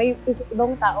sinabi ko, may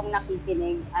ibang taong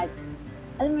nakikinig at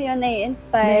alam mo yun,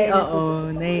 nai-inspire,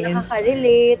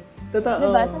 nakaka-relate. Totoo.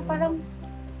 Diba? So parang,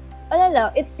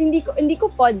 hindi ko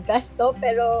podcast to,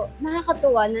 pero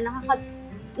nakakatuwa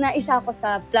na isa ako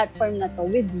sa platform na to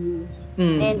with you.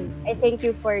 And I thank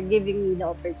you for giving me the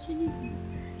opportunity.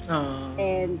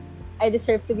 And I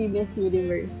deserve to be Miss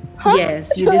Universe.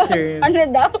 Yes, you deserve. Ano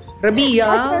daw?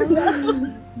 Rabia!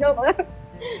 Joke.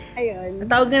 Ayun.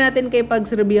 Tawag na natin kay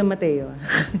Pags Rabia Mateo.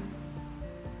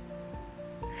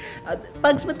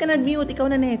 Pags, ba't ka nag-mute? Ikaw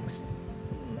na next.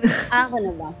 Ako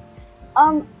na ba?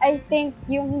 I think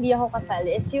yung hindi ako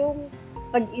kasali is yung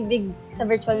pag-ibig sa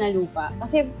virtual na lupa.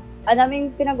 Kasi ang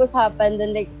daming pinag-usapan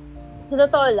doon. Like, sa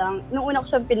totoo lang, nung una ko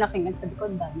siyang pinakinggan, sabi ko,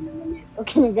 dami naman ito.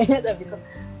 Okay na ganyan, sabi ko.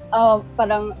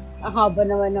 Parang ang haba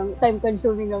naman ng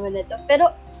time-consuming naman ito.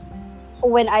 Pero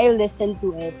when I listen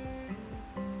to it,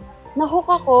 nahook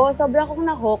ako. Sobra akong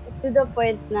nahook to the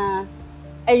point na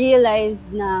I realized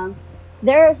na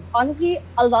there's honestly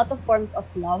a lot of forms of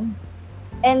love.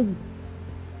 And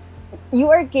you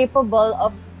are capable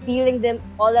of feeling them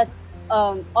all at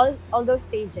all those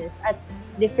stages at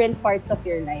different parts of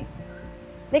your life.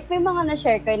 Like, may mga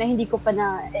na-share kayo na hindi ko pa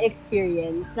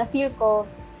na-experience, na feel ko,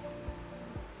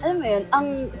 alam mo yun,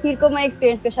 feel ko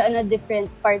ma-experience ko siya in a different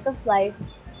part of life.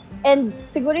 And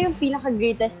siguro yung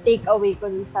pinaka-greatest takeaway ko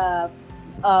dun sa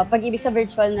pag-ibig sa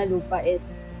virtual na lupa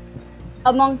is,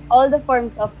 amongst all the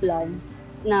forms of love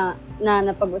na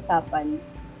napag-usapan,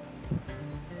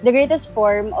 the greatest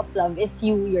form of love is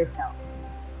you yourself.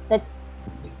 That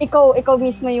ikaw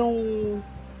mismo yung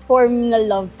form na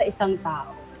love sa isang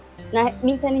tao. Na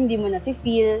minsan hindi mo na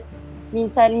feel,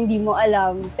 minsan hindi mo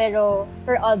alam, pero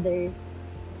for others,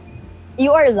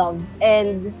 you are loved.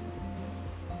 And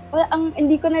well,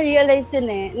 hindi ko na-realize yun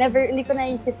eh. Hindi ko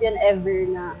naisip yun ever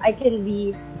na I can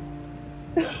be,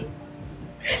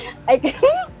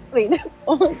 wait,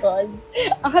 oh my God.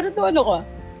 Ang harito ko.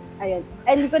 Ayun.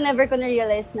 And never ko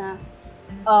na-realize na,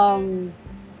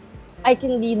 I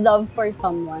can be loved for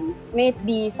someone. May it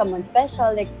be someone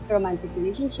special, like romantic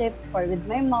relationship, or with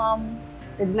my mom,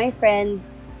 with my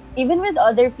friends, even with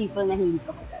other people na hindi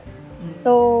ko kilala.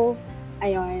 So,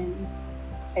 ayun.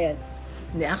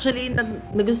 Hindi, actually,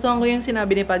 nagustuhan ko yung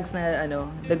sinabi ni Pags na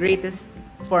the greatest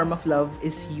form of love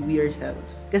is you yourself.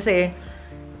 Kasi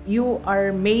you are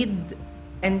made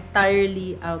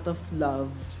entirely out of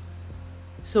love.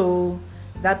 So,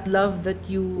 that love that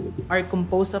you are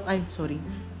composed of,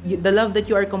 the love that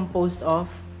you are composed of,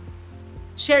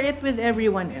 share it with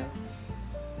everyone else.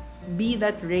 Be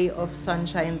that ray of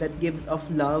sunshine that gives off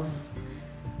love,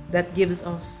 that gives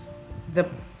off the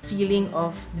feeling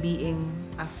of being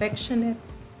affectionate,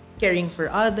 caring for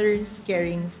others,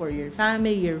 caring for your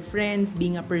family, your friends,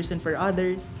 being a person for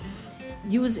others.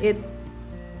 Use it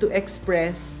to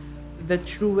express the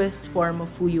truest form of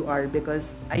who you are,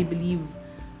 because I believe,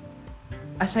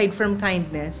 aside from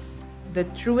kindness, the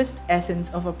truest essence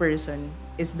of a person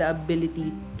is the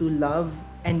ability to love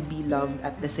and be loved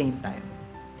at the same time.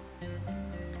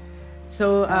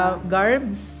 So,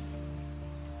 Garbs,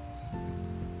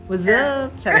 what's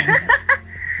up?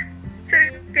 So,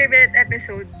 favorite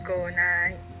episode ko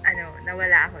na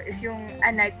nawala ako is yung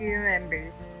A Night You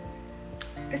Remember.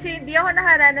 Kasi hindi ako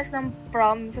nakaranas ng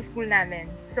prom sa school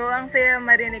namin. So, ang saya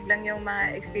marinig lang yung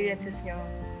mga experiences nyo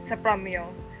sa prom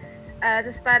nyo.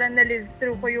 Tapos parang na-live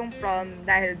through ko yung prom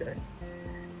dahil doon.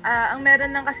 Ang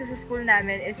meron lang kasi sa school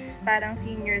namin is parang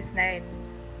seniors night.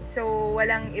 So,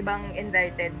 walang ibang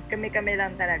invited. Kami-kami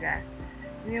lang talaga.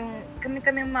 Yung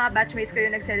kami-kami mga batchmates ko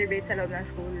yung nag-celebrate sa loob ng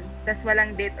school. Tapos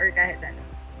walang date or kahit ano.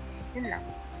 Yun lang.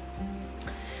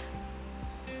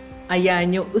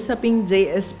 Ayan, yung usaping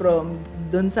JS Prom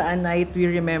doon sa A Night We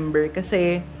Remember.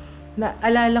 Kasi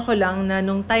naalala ko lang na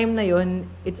nung time na yon,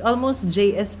 it's almost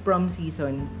JS Prom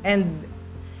season. And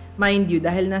mind you,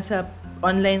 dahil nasa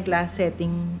online class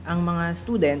setting ang mga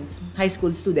students, high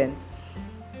school students,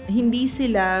 hindi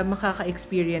sila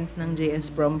makaka-experience ng JS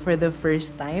Prom for the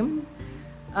first time.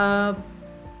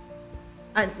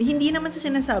 Hindi naman sa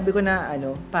sinasabi ko na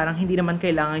parang hindi naman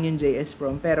kailangan yung JS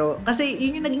Prom. Pero, kasi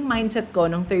yun yung naging mindset ko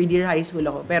nung third year high school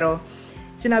ako. Pero,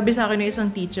 sinabi sa akin ng isang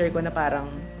teacher ko na parang,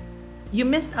 you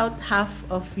missed out half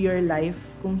of your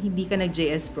life kung hindi ka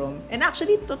nag-JS Prom. And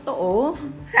actually, totoo.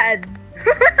 Sad.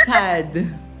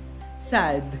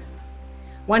 Sad.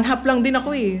 One half lang din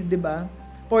ako eh, di ba?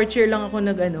 Fourth year lang ako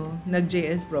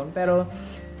nag-JS Prom. Pero,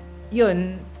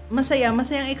 yun,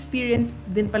 masayang experience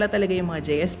din pala talaga yung mga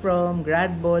JS Prom,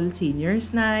 grad ball,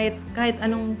 seniors night, kahit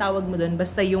anong tawag mo doon.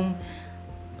 Basta yung,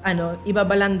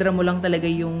 ibabalandra mo lang talaga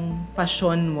yung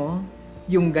fashion mo,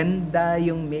 yung ganda,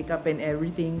 yung makeup and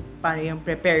everything, paano yung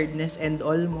preparedness and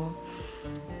all mo.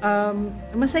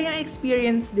 Masayang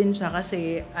experience din siya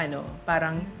kasi,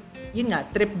 parang, yun nga,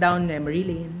 trip down memory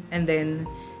lane. And then,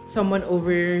 someone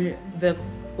over the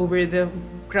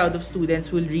crowd of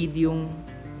students will read yung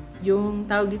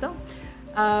tawag dito,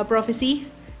 prophecy,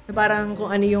 na parang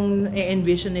kung ano yung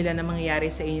envision nila na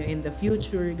mangyayari sa inyo in the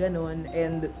future, ganun.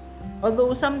 And although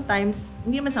most of the times,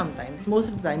 hindi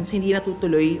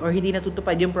natutuloy or hindi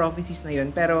natutupad yung prophecies na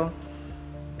yun. Pero,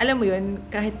 alam mo yun,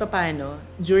 kahit papaano,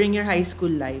 during your high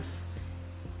school life,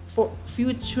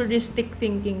 futuristic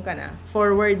thinking ka na,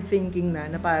 forward thinking na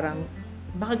parang,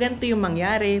 baka ganito yung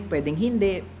mangyari, pwedeng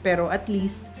hindi, pero at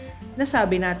least,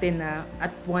 nasabi natin na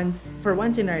for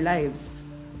once in our lives,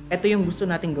 ito yung gusto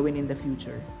natin gawin in the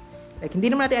future. Like,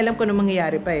 hindi naman natin alam kung ano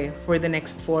mangyayari pa for the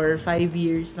next 4 or 5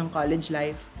 years ng college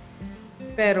life.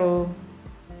 Pero,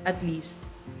 at least,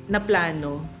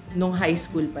 naplano nung high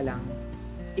school pa lang.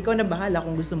 Ikaw na bahala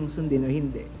kung gusto mong sundin o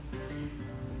hindi.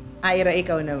 Ira,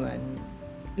 ikaw naman.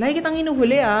 Lagi kitang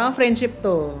hinuhuli friendship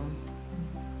to.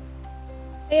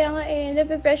 Kaya nga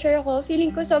nape-pressure ako.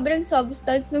 Feeling ko sobrang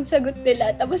substance nung sagot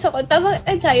nila. Tapos ako, tamang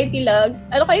anxiety lang.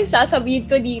 Ano kayong sasabihin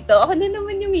ko dito? Ako na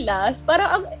naman yung last.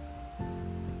 Parang,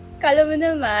 kala mo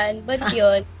naman. But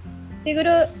yun.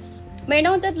 Siguro,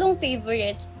 mayroon akong 3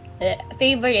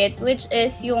 favorite, which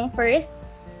is yung first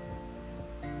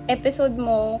episode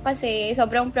mo. Kasi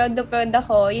sobrang proud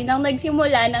ako. Yun ang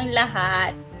nagsimula ng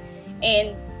lahat.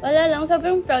 And, wala lang,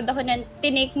 sobrang proud ako na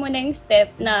tinake mo na yung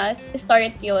step na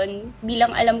start yun.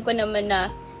 Bilang alam ko naman na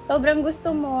sobrang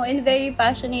gusto mo and very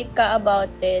passionate ka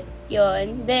about it.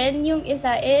 Yun. Then, yung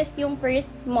isa is yung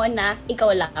first mo na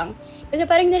ikaw lang. Kasi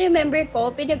parang na-remember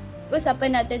ko,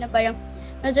 napag-usapan natin na parang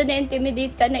medyo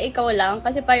na-intimidate ka na ikaw lang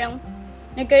kasi parang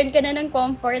nagkaroon ka na ng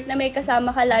comfort na may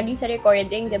kasama ka lagi sa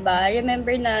recording, 'di ba?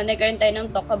 Remember na nagkaroon tayo ng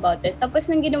talk about it.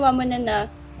 Tapos nang ginawa mo na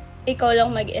ikaw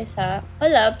lang mag-isa,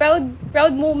 wala,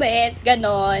 proud moment,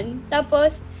 ganon.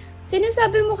 Tapos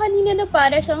sinasabi mo kanina na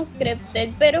para siyang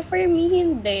scripted, pero for me,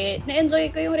 hindi.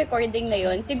 Na-enjoy ko yung recording na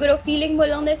yun. Siguro feeling mo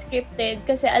lang na scripted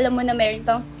kasi alam mo na meron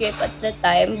kang script at the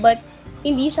time, but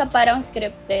hindi siya parang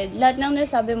scripted. Lahat ng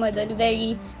nasabi mo doon,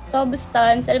 very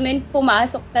substance. Alam mo yun,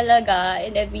 pumasok talaga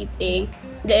and everything.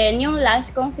 Then, yung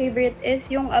last kong favorite is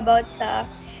yung about sa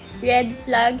red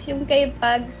flags, yung kay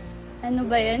Pags, ano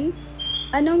ba yun?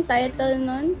 Anong title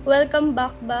nun? Welcome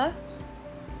Back ba?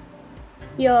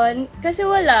 Yun. Kasi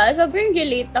wala. Sobrang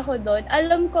relate ako doon.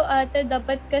 Alam ko ate,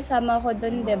 dapat kasama ako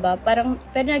doon, diba? Parang,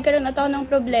 pero nagkaroon ako ng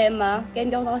problema, kaya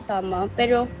hindi ako nakasama.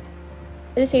 Pero,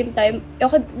 at the same time,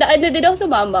 din ako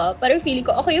sumama. Parang feeling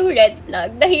ko, ako yung red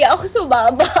flag. Nahiya ako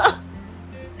sumama.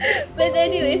 But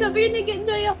anyway, sobrang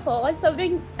nag-enjoy ako. Kasi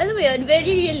sobrang, alam mo yun,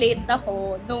 very relate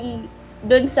ako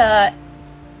doon sa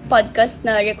podcast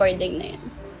na recording na yun.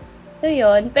 So,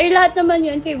 yun. Pero lahat naman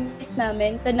yun, favorite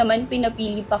namin. Ito naman,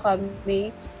 pinapili pa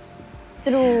kami.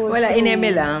 True. Wala,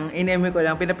 ineme lang. Ineme ko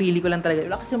lang. Pinapili ko lang talaga.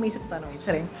 Wala kasi umaisip tanong.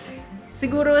 Isa rin.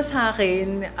 Siguro sa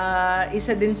akin,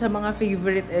 isa din sa mga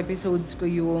favorite episodes ko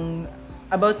yung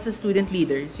about sa student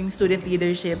leaders. Yung student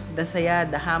leadership, the saya,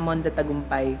 the hamon, the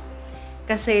tagumpay.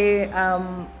 Kasi,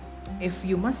 if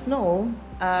you must know,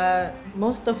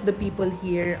 most of the people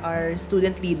here are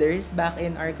student leaders back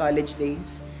in our college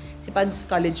days. Si Pags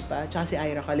college pa, tsaka si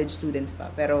Ira college students pa.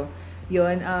 Pero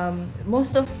yun,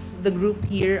 most of the group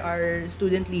here are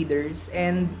student leaders,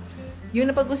 and yung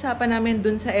napag-usapan namin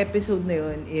dun sa episode na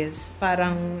yun is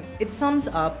parang it sums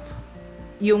up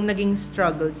yung naging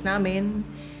struggles namin,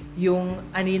 yung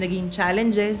ano yung naging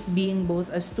challenges being both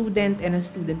a student and a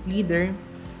student leader,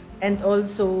 and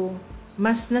also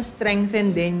mas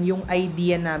na-strengthen din yung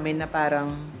idea namin na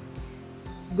parang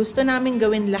gusto namin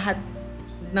gawin lahat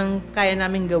ng kaya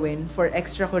namin gawin for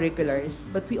extracurriculars,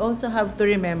 but we also have to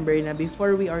remember na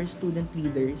before we are student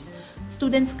leaders,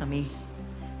 students kami.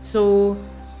 So,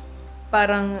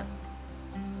 parang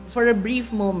for a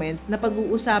brief moment,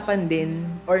 napag-uusapan din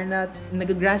or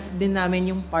nag-grasp din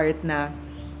namin yung part na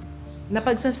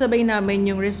napagsasabay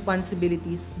namin yung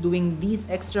responsibilities doing these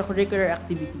extracurricular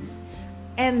activities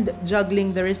and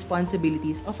juggling the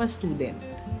responsibilities of a student.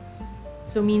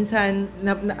 So minsan,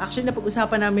 actually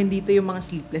napag-usapan namin dito yung mga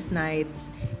sleepless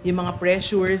nights, yung mga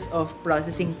pressures of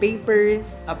processing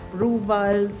papers,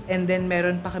 approvals, and then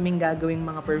meron pa kaming gagawing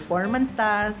mga performance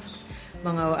tasks,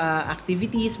 mga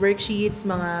activities, worksheets,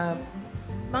 mga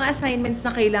assignments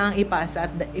na kailangang ipasa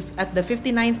at the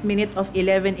 59th minute of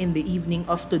 11 in the evening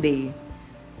of today.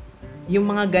 Yung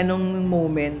mga ganong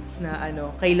moments na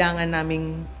kailangan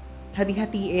naming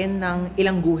hati-hatiin ng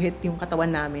ilang guhit yung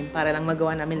katawan namin para lang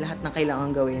magawa namin lahat ng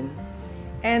kailangan gawin.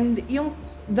 And yung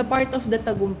the part of the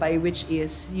tagumpay, which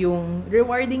is yung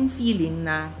rewarding feeling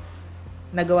na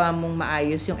nagawa mong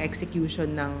maayos yung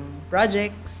execution ng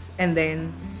projects, and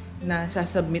then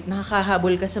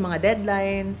nakakahabol ka sa mga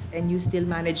deadlines, and you still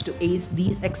manage to ace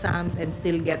these exams and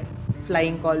still get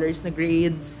flying colors na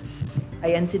grades.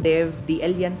 Ayan si Dev,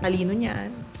 DL yan, talino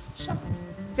niyan. Shucks.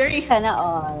 Sana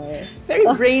all. Very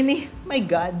brainy. My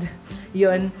God.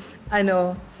 Yun,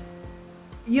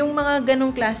 yung mga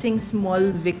ganong klaseng small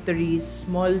victories,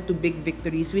 small to big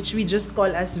victories, which we just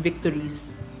call as victories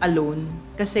alone.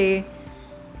 Kasi,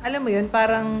 alam mo yun,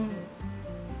 parang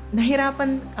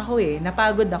nahirapan ako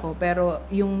napagod ako, pero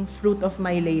yung fruit of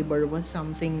my labor was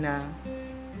something na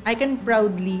I can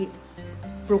proudly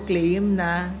proclaim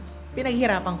na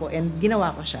pinaghirapan ko and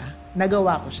ginawa ko siya.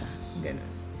 Nagawa ko siya.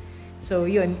 Ganun. So,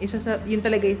 yun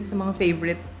talaga isa sa mga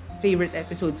favorite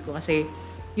episodes ko kasi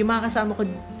yung mga kasama ko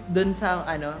dun sa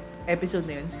episode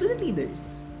na yun, student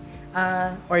leaders,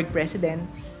 org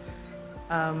presidents,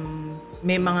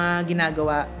 may mga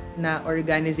ginagawa na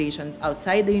organizations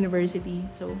outside the university.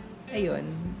 So, ayun.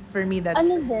 For me, that's...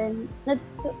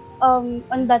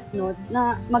 on that note,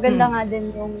 na maganda nga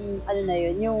din yung,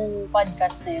 yung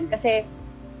podcast na yun. Kasi,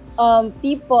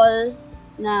 people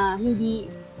na hindi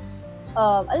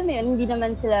alam mo yun, hindi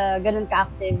naman sila ganun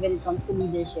ka-active when it comes to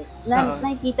leadership.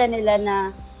 Nakikita nila na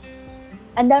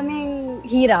ang daming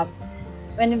hirap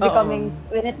when it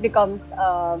becomes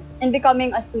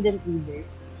becoming a student leader.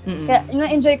 Mm-mm. Kaya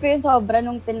na-enjoy ko yun sobra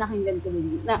nung pinakinggan ko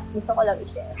din. Na gusto ko lang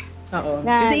i-share. Oo.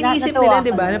 Kasi iniisip nila,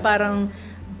 di ba, na parang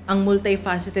ang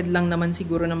multifaceted lang naman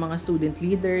siguro ng mga student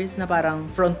leaders na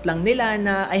parang front lang nila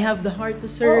na I have the heart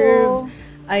to serve. Oo.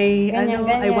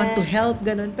 I want to help,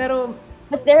 ganun. Pero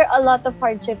But there are a lot of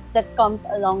hardships that comes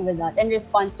along with that and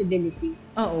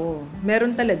responsibilities. Oo,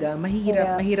 meron talaga.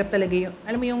 Yeah. Mahirap talaga yung,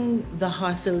 alam mo yung the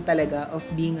hustle talaga of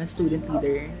being a student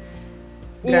leader.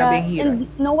 Grabe ang hirap.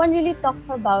 And no one really talks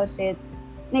about it.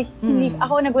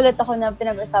 Nagulat ako na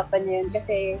pinag-usapan niyo yun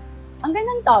kasi ang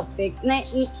gandang topic.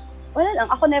 Wala lang,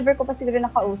 ako never ko pa siguro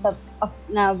nakausap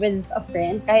na with a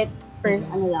friend, kahit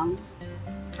ano lang,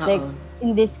 like,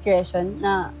 indiscretion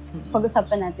na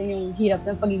pag-usapan natin yung hirap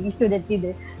ng pagiging student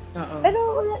leader. Pero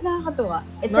wala, nakakatuwa.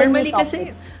 It's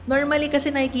Normally kasi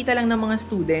nakikita lang ng mga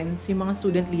students, yung mga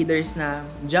student leaders na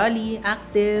jolly,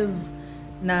 active,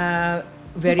 na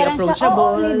very parang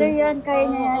approachable. Siya, leader yan, kaya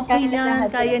niya yan.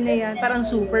 Kaya niya yan. Parang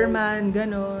Superman,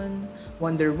 ganon.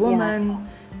 Wonder Woman.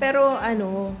 Yeah. Pero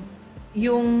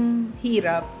yung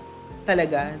hirap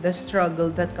talaga, the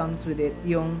struggle that comes with it,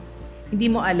 yung hindi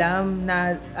mo alam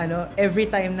na every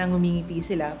time na ngumingiti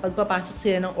sila, pagpapasok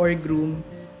sila ng org room,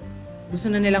 gusto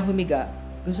na nilang humiga,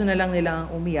 gusto na lang nilang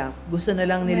umiyak, gusto na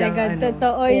lang nilang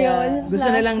totoo yun.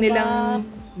 gusto na lang nilang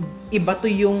ibato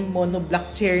yung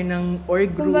monoblock chair ng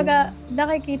org room. Kumbaga,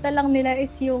 nakikita lang nila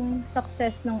is yung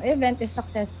success ng event is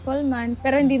successful man,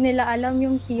 pero hindi nila alam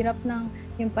yung hirap ng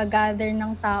yung pag-gather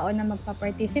ng tao na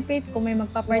magpa-participate, kung may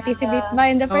magpa-participate ba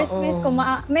in the first place, kung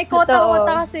may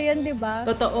kota-kota kasi yun, di ba?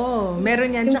 Totoo.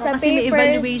 Meron yan. Yung Tsaka sa kasi may papers,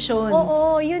 evaluations.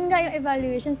 Oo, yun nga yung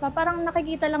evaluations pa. Parang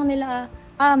nakikita lang nila,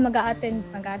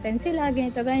 mag-a-attend sila,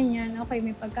 ganito, ganyan. Okay,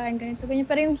 may pagkain, ganito, ganyan.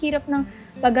 Pero yung hirap ng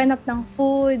paghanap ng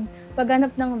food,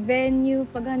 paghanap ng venue,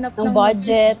 paghanap ng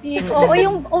budget. Oo,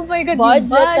 yung, oh my God,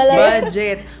 budget talaga.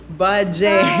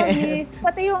 Budget.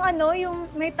 Pati yung yung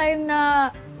may time na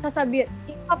sasabi,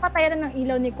 papatayan ng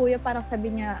ilaw ni Kuya para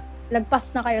sabi niya,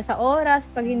 lagpas na kayo sa oras,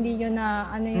 pag hindi nyo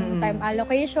na yung time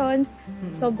allocations,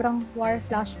 sobrang war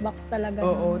flashbacks talaga.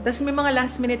 Oo. Tapos may mga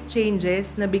last minute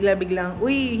changes na bigla-biglang,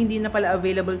 uy, hindi na pala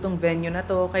available tong venue na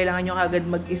to, kailangan nyo agad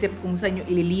mag-isip kung saan nyo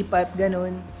ililipat,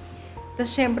 ganun.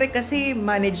 Tapos syempre kasi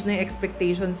manage na yung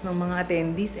expectations ng mga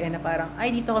attendees na parang,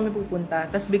 ay, dito kami pupunta.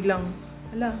 Tapos biglang,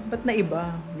 hala, ba't na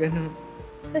iba? Ganun.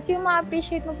 Tapos yung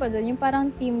ma-appreciate mo pa doon, yung parang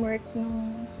teamwork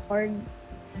ng org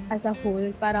as a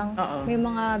whole. Parang may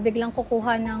mga biglang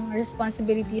kukuha ng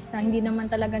responsibilities na hindi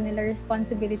naman talaga nila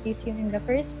responsibilities yun in the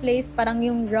first place. Parang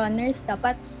yung runners,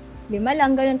 dapat 5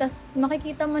 lang, ganun. Tapos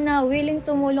makikita mo na willing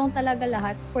tumulong talaga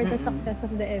lahat for the success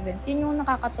of the event. Yun yung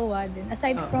nakakatuwa din.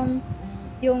 Aside from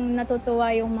yung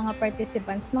natutuwa yung mga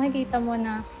participants, makikita mo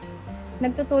na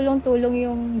nagtutulong-tulong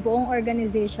yung buong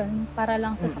organization para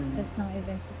lang sa success ng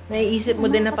event. Naiisip mo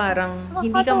din na parang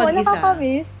hindi ka mag-isa.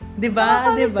 Nakakamiss. Diba?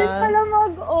 Nakakamiss din pala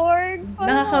mag-org.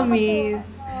 Nakakamiss.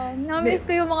 Namiss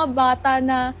ko yung mga bata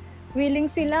na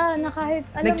willing sila na kahit,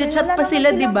 nagchat-chat pa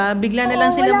sila, diba? Bigla na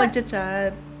lang sila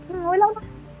magchat-chat.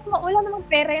 Wala namang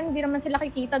pera yan, hindi naman sila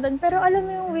kikita doon. Pero alam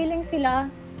mo yung willing sila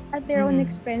at their own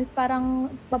expense, parang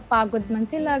papagod man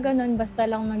sila, ganun, basta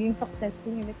lang maging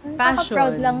successful.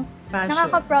 Passion.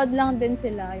 Nakaka-proud lang din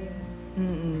sila. Yun.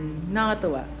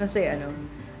 Nakakatuwa. Kasi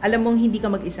alam mong hindi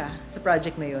ka mag-isa sa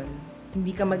project na yon.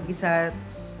 Hindi ka mag-isa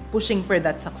pushing for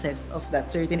that success of that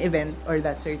certain event or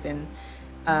that certain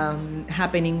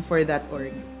happening for that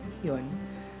org. Yun.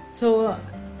 So,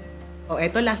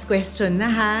 eto last question na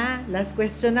ha. Last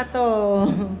question na to.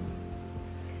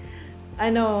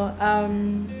 Ano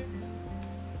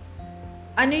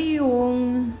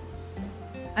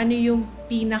yung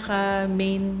pinaka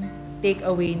main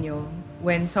takeaway nyo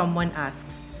when someone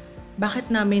asks,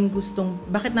 bakit namin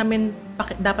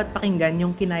dapat pakinggan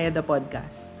yung Kinaya the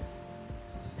Podcast?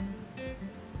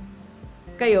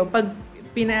 Kayo, pag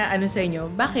pinaano sa inyo,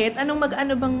 bakit? Ano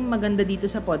bang maganda dito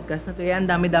sa podcast na to? Ang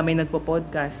dami-dami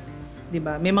nagpo-podcast. 'Di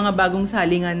ba? May mga bagong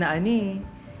salingan na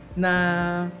na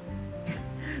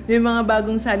may mga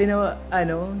bagong sali na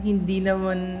hindi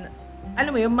naman,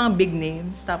 alam mo yung mga big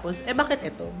names. Tapos, bakit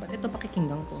ito? Ba't ito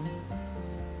pakikinggan ko?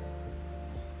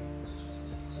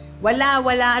 Wala,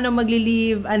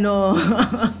 magli-leave,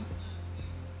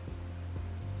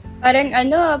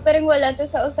 Parang wala to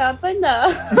sa usapan na.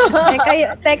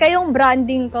 Teka yung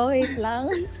branding ko, wait lang.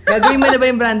 Gagawin mo na ba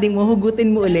yung branding mo?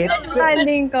 Hugutin mo ulit?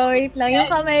 Branding ko, wait lang. Yung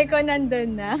kamay ko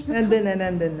nandun na. Nandun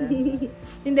na.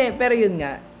 Hindi, pero yun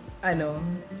nga,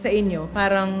 sa inyo,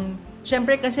 parang,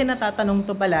 syempre kasi natatanong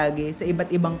to palagi sa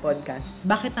iba't ibang podcasts.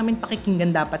 Bakit namin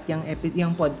pakikinggan dapat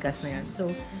yung podcast na yan?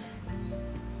 So,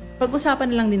 pag-usapan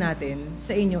na lang din natin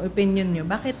sa inyo, opinion nyo,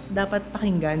 bakit dapat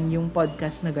pakinggan yung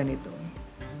podcast na ganito?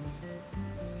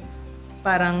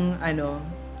 Parang,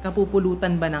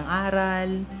 kapupulutan ba ng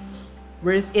aral?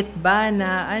 Worth it ba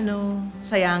na,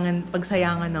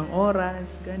 pagsayangan ng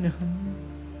oras? Ganun.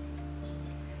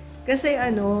 Kasi,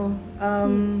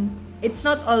 it's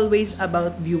not always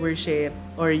about viewership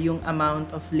or yung amount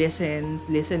of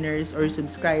listeners, or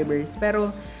subscribers.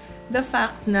 Pero the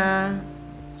fact na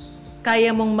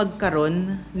kaya mong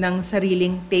magkaroon ng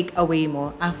sariling takeaway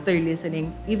mo after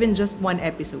listening even just one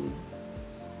episode,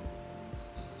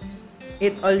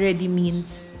 it already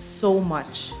means so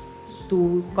much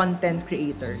to content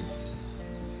creators.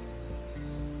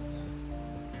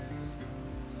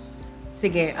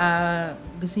 Sige,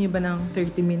 gusto niyo ba ng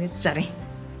 30 minutes? Sorry.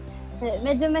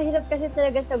 Medyo mahirap kasi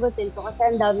talaga sagutin to kasi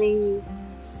ang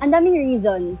daming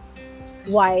reasons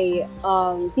why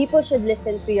people should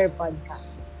listen to your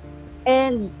podcast.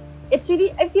 And it's really,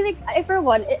 I feel like, for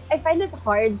one, I find it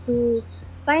hard to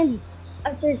find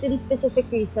a certain specific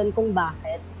reason kung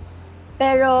bakit.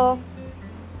 Pero,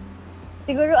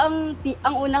 siguro ang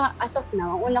una, as of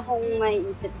now, ang una kong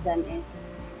maiisip dyan is,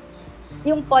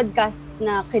 yung podcasts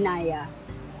na kinaya,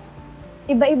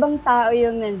 iba-ibang tao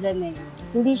yung nandyan eh.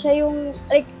 Hindi siya yung,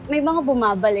 like, may mga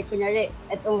bumabalik. Kunyari,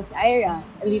 eto si Ira,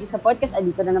 andito sa podcast,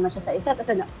 andito na naman siya sa isa.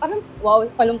 Tapos parang, wow,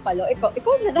 palong-palo.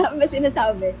 Ikaw na naman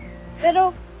sinasabi.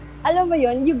 Pero, alam mo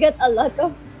yun, you get a lot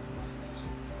of,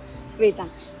 wait lang,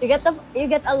 you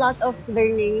get a lot of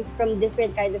learnings from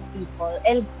different kind of people.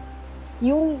 And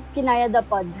yung Kinaya the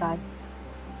Podcast,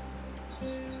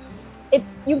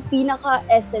 yung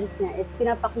pinaka-essence niya is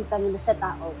pinapakita mo na sa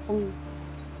tao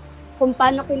kung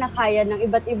paano kinakaya ng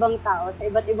iba't ibang tao sa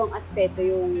iba't ibang aspeto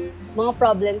yung mga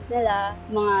problems nila,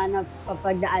 mga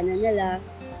napapagdaanan nila.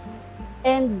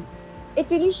 And it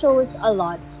really shows a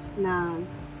lot na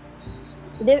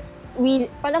we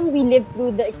live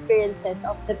through the experiences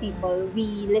of the people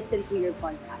we listen to your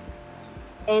podcast.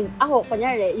 And ako,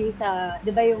 kunyari, yung sa,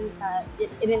 di ba yung sa,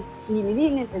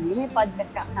 may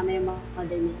podcast ka kasama yung mga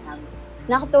modernists namin.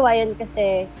 Nakatuwa yan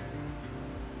kasi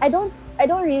I don't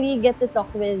really get to talk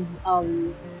with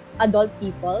adult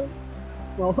people.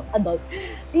 Wow, adult.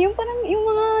 Yung parang yung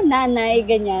mga nanay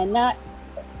ganyan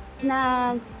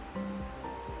na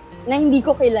hindi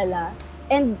ko kilala.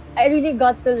 And I really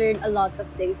got to learn a lot of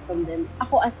things from them.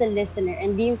 Ako as a listener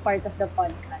and being part of the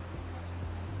podcast,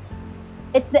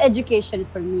 it's the education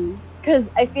for me because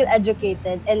I feel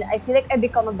educated and I feel like I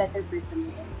become a better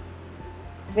person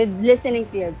with listening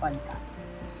to your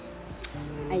podcasts.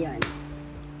 Ayun.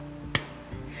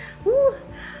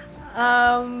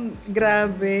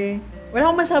 Grabe.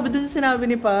 Wala akong masabi dun sa sinabi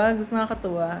ni Pags.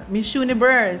 Nakakatuwa. Miss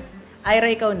Universe.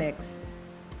 Ira, ikaw next.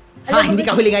 Hindi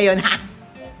ka huli ngayon, ha?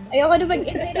 Ayoko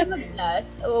na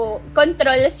mag-last.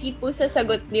 Control-C po sa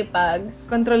sagot ni Pags.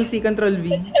 Control-C,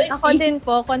 Control-V. Ako din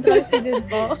po, Control-C din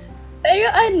po. Pero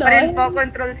Parin po,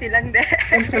 Control-C lang din.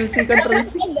 Control-C,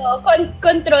 Control-C.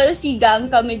 Control-C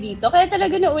gang kami dito. Kaya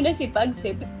talaga nauna si Pags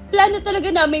eh. Plano talaga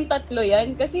naming tatlo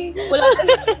yan kasi wala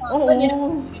kasi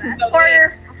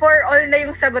for all na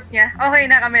yung sagot niya. Okay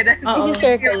na kami doon.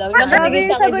 I-share ko lang. Grabe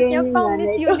yung sagot niya, pang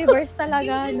Miss Universe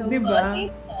talaga, no?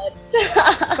 Diba?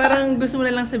 Parang gusto mo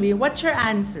na lang sabihin, what's your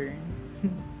answer?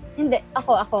 Hindi.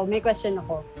 Ako. May question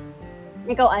ako.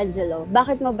 Ikaw, Angelo,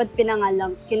 bakit mo ba't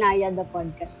pinangalang Kinaya the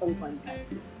Podcast tong podcast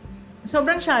mo?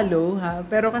 Sobrang shallow, ha?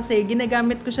 Pero kasi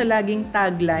ginagamit ko siya laging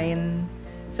tagline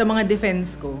sa mga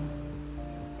defense ko.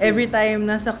 Every time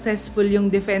na successful yung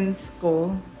defense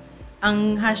ko,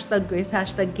 ang hashtag ko is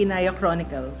 #Kinaya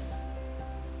Chronicles.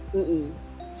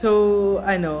 So,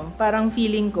 parang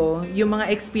feeling ko, yung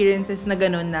mga experiences na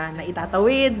gano'n na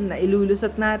itatawid, na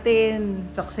ilulusot natin,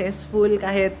 successful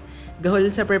kahit gahol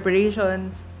sa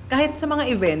preparations, kahit sa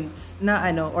mga events na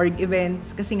org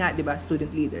events, kasi nga, di ba, student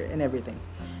leader and everything.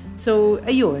 So,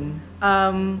 ayun.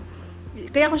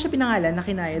 Kaya ko siya pinangalan na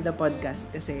Kinaya the Podcast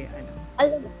kasi,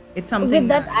 it's something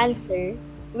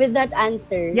with that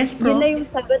answer, yes, bro. Yun na yung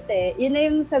sagot eh. Yun na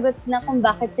yung sagot na kung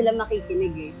bakit sila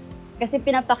makikinig eh. Kasi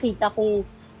pinapakita kung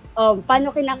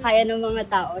paano kinakaya ng mga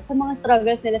tao sa mga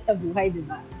struggles nila sa buhay, di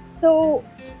ba? So,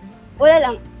 wala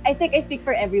lang. I think I speak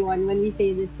for everyone when we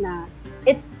say this na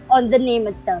it's on the name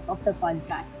itself of the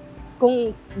podcast.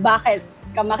 Kung bakit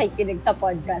ka makikinig sa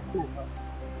podcast na to.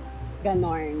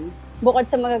 Ganon. Bukod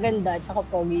sa magaganda, tsaka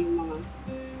pogi yung mga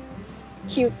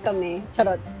cute kami.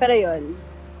 Charot. Pero yun.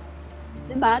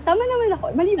 Diba? Tama naman ako.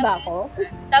 Mali ba ako?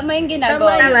 Tama yung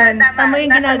ginagawa. Tama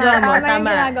yung ginagawa mo.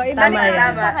 Tama. Ibalik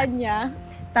lang sa kanya.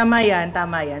 Tama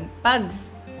yan.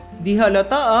 Pags, di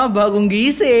halata bagong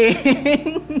gising.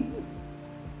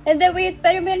 And then wait,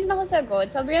 pero meron ako sagot.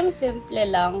 Sobrang simple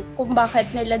lang kung bakit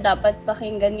nila dapat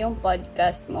pakinggan yung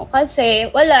podcast mo.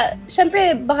 Kasi,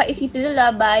 syempre, baka isipin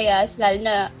nila bias, lalo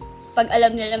na pag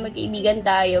alam nila magkaibigan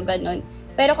tayo, ganun.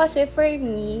 Pero kasi for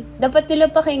me, dapat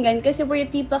nila pakinggan kasi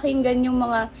worthy pakinggan yung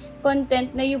mga content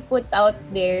na you put out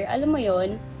there. Alam mo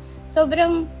yon?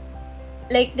 Sobrang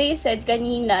like they said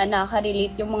kanina,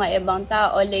 nakarelate yung mga ibang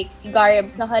tao. Like si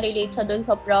Garbs, nakarelate siya dun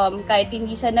sa prom. Kahit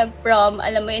hindi siya nag-prom,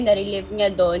 alam mo yun, narelive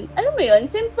niya dun. Alam mo yun,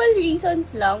 simple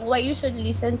reasons lang why you should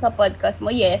listen sa podcast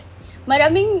mo. Yes,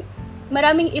 maraming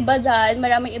iba dyan,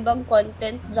 maraming ibang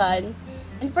content dyan.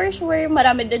 And for sure,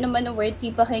 marami din naman ng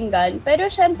worthy pakinggan.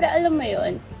 Pero syempre, alam mo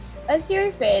yun, as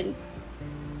your friend,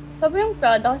 sobrang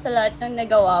proud ako sa lahat ng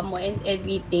nagawa mo and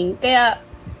everything. Kaya,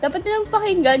 dapat nilang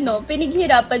pakinggan, no?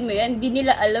 Pinaghirapan mo yan. Hindi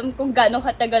nila alam kung gaano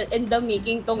katagal in the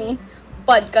making tong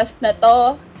podcast na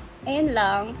to. Ayun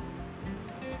lang.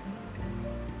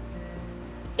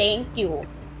 Thank you.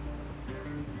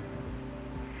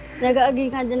 Nag-agree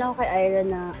nga din ako kay Ira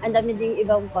na ang dami ding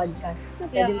ibang podcast na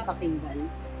pwedeng pakinggan.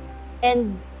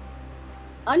 And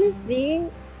honestly,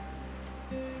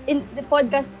 in the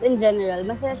podcasts in general,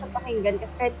 masaya siya pakinggan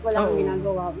kasi kahit wala kang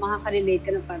ginagawa, makaka-relate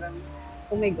ka na parang,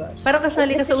 oh my gosh. Parang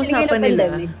kasali ka sa Especially usapan ngayon nila.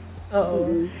 pandemic. Oo.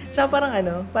 Tsaka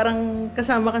parang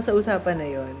kasama ka sa usapan na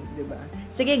yon, di ba?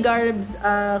 Sige, Garbs,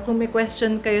 kung may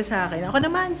question kayo sa akin. Ako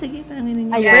naman, sige, tanongin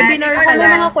ninyo. Ayan. Webinar Ikaw pala.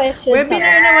 na mga questions.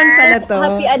 Webinar naman pala to.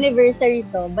 Happy anniversary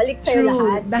to. Balik sa'yo True.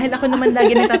 lahat. Dahil ako naman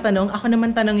lagi nagtatanong, ako naman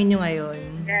tanongin nyo ngayon.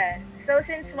 Yeah. So,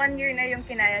 since 1 year na yung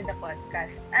Kinaya the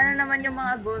Podcast, ano naman yung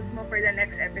mga goals mo for the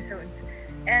next episodes?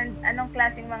 And anong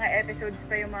klaseng mga episodes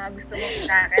pa yung mga gusto mong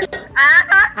itackle?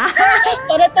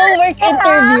 Para to work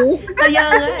interview. Kaya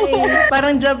nga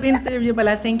parang job interview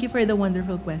pala. Thank you for the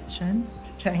wonderful question.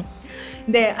 Chang.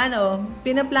 Hindi,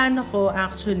 pinaplano ko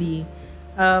actually,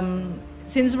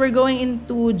 since we're going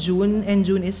into June, and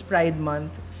June is Pride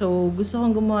Month, so gusto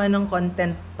kong gumawa ng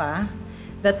content pa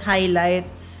that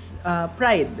highlights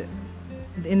Pride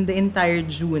in the entire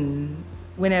June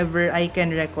whenever I can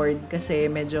record kasi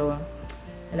medyo,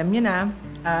 alam nyo na,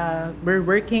 we're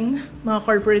working, mga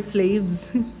corporate slaves.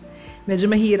 Medyo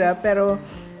mahirap, pero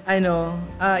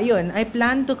yun, I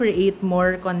plan to create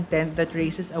more content that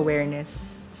raises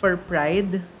awareness for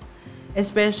Pride,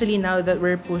 especially now that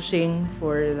we're pushing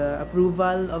for the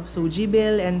approval of SOGI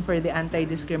bill and for the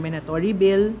anti-discriminatory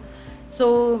bill.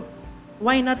 So,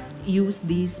 why not use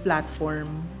this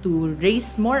platform to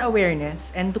raise more awareness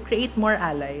and to create more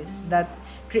allies that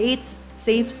creates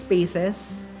safe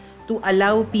spaces to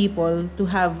allow people to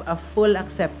have a full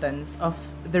acceptance of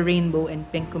the rainbow and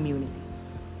pink community.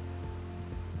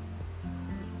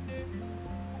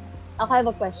 Ako have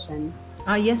a question.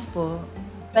 Yes po.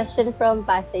 Question from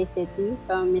Pasay City,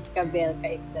 from Miss Gabriel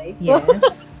Caigday. Yes.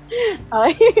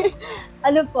 Okay.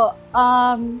 Ano po,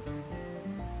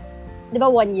 di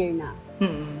ba 1 year na?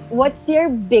 What's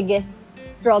your biggest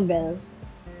struggle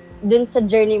dun sa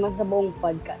journey mo sa buong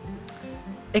podcast?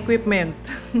 Equipment.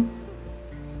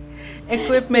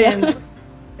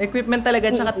 Equipment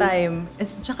talaga, tsaka time.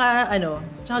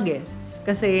 Tsaka guests.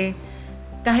 Kasi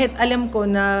kahit alam ko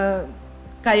na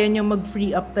kaya nyo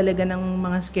mag-free up talaga ng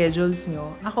mga schedules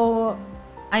nyo,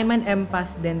 I'm an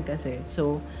empath din kasi.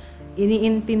 So,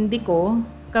 iniintindi ko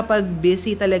kapag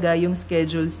busy talaga yung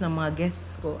schedules ng mga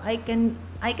guests ko, I can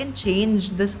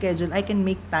change the schedule, I can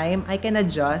make time, I can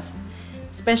adjust.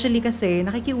 Especially kasi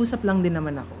nakikiusap lang din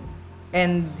naman ako.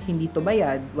 And hindi to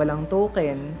bayad, walang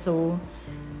token. So,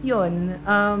 yun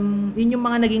yung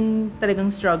mga naging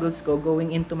talagang struggles ko going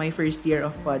into my first year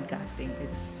of podcasting.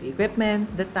 It's the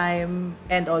equipment, the time,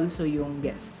 and also yung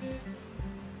guests.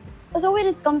 So when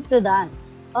it comes to that,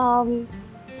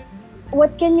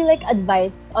 what can you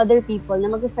advise other people na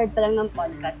mag-start pa lang ng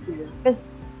podcast nila? Because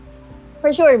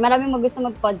for sure, maraming mag-gusto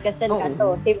mag-podcast yan.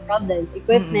 Kaso same problems,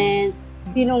 equipment,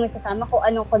 sinong isasama ko,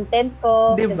 anong content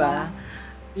ko. Diba?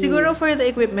 Siguro for the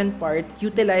equipment part,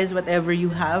 utilize whatever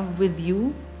you have with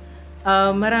you.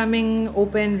 Maraming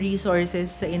open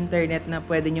resources sa internet na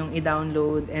pwede nyong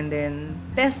i-download and then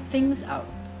test things out.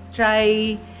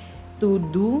 Try to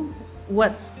do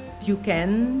what you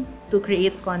can to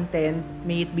create content.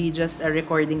 May it be just a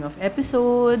recording of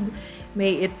episode,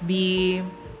 may it be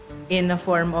in a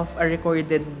form of a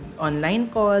recorded online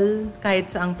call, kahit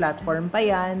saang platform pa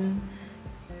yan.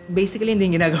 Basically,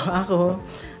 hindi ginagawa ko.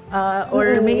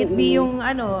 Or may it be yung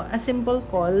a simple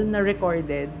call na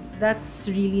recorded. That's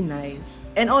really nice.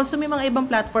 And also may mga ibang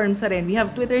platforms na rin. We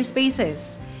have Twitter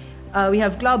Spaces. We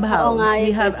have Clubhouse.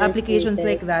 We have Twitter applications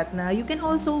Spaces. like that na you can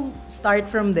also start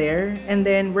from there and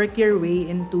then work your way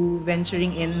into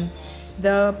venturing in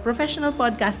the professional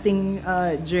podcasting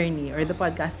journey or the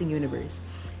podcasting universe.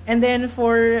 And then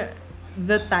for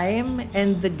the time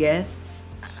and the guests,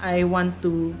 I want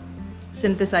to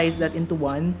synthesize that into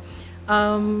one.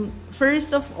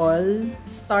 First of all,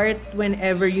 start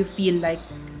whenever you feel like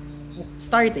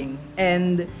starting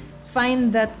and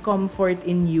find that comfort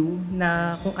in you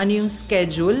na kung ano yung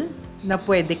schedule na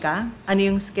pwede ka, ano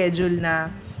yung schedule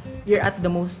na you're at the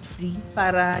most free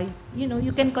para,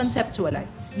 you can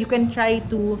conceptualize. You can try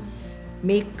to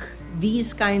make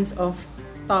these kinds of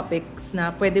topics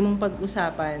na pwede mong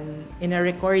pag-usapan in a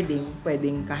recording.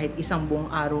 Pwedeng kahit isang buong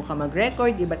araw ka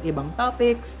mag-record, iba't ibang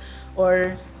topics,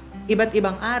 or iba't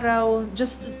ibang araw,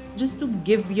 just to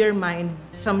give your mind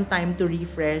some time to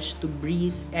refresh, to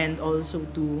breathe, and also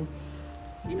to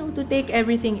to take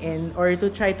everything in, or to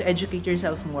try to educate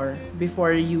yourself more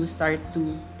before you start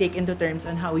to take into terms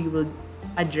on how you will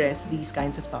address these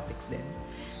kinds of topics then.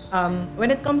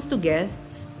 When it comes to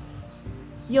guests,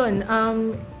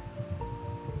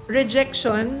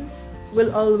 rejections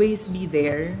will always be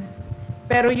there.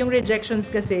 Pero yung rejections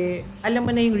kasi, alam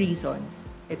mo na yung reasons.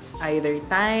 It's either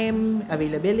time,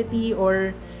 availability,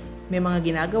 or may mga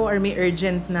ginagawa, or may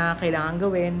urgent na kailangan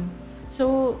gawin.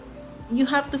 So, you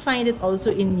have to find it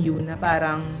also in you na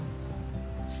parang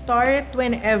start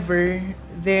whenever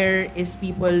there is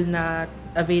people na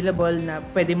available na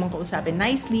pwede mong kausapin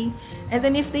nicely. And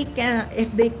then if they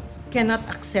cannot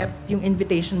accept yung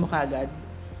invitation mo kagad,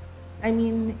 I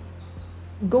mean,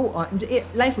 go on.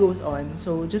 Life goes on.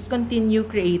 So, just continue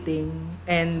creating.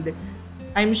 And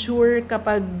I'm sure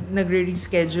kapag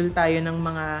nagre-reschedule tayo ng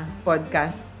mga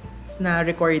podcasts na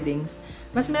recordings,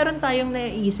 mas meron tayong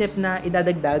naiisip na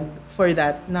idadagdag for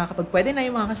that, na kapag pwede na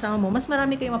yung mga kasama mo, mas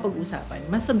marami kayong mapag-usapan.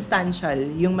 Mas substantial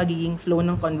yung magiging flow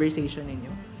ng conversation ninyo.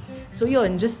 So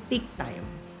yun, just take time.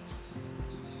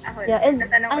 Ako, Yeah, and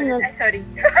tatanong ko ano- rin. Ay, sorry.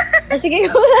 Sige,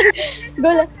 go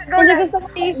lang. Go lang. Gusto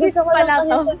ko Pala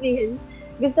lang to. sabihin.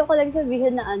 Gusto ko lang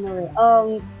sabihin na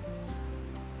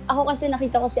ako kasi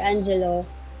nakita ko si Angelo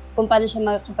kung paano siya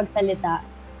makapagsalita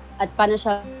at paano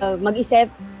siya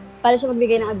mag-isip, paano siya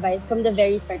magbigay ng advice from the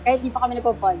very start, kahit di pa kami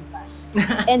nagpo-podcast.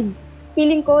 And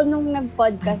feeling ko nung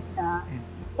nag-podcast siya,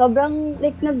 sobrang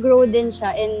nag-grow din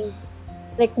siya and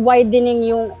widening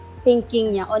yung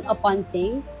thinking niya upon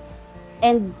things.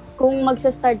 And kung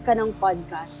magsa-start ka ng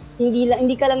podcast,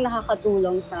 hindi ka lang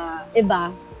nakakatulong sa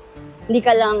iba, hindi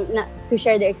ka lang to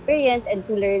share the experience and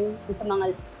to learn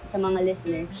sa mga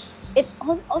listeners. It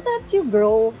also helps you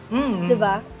grow, di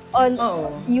ba? On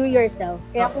you yourself.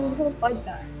 Kaya kung gusto mong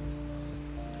podcast,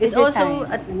 It's your also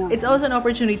time, it's also an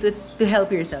opportunity to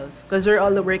help yourself because we're all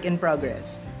a work in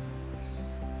progress.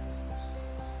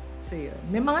 So yun.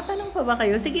 May mga tanong pa ba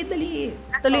kayo? Sige,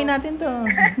 tuloy natin to.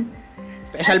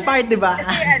 Special part, di ba?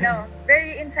 Kasi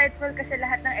very insightful kasi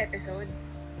lahat ng episodes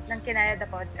ng Kinaya the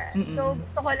Podcast. So,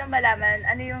 gusto ko lang malaman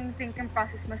ano yung thinking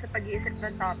process mo sa pag-iisip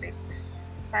ng topics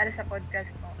para sa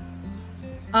podcast mo.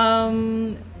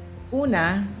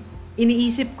 Una,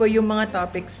 iniisip ko yung mga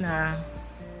topics na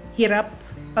hirap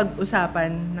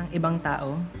pag-usapan ng ibang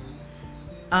tao.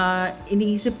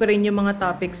 Iniisip ko rin yung mga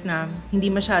topics na hindi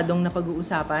masyadong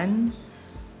napag-uusapan,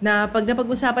 na pag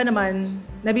napag-usapan naman,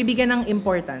 nabibigyan ng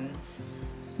importance.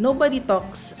 Nobody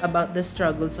talks about the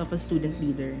struggles of a student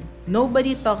leader.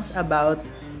 Nobody talks about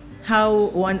how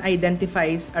one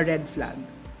identifies a red flag.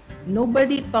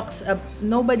 Nobody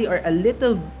or a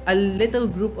little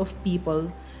group of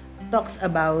people talks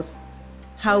about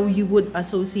how you would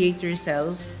associate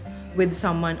yourself with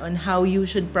someone, on how you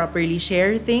should properly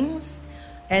share things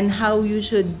and how you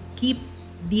should keep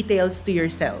details to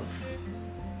yourself.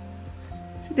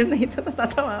 Si Dem na ito,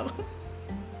 natatawa ako.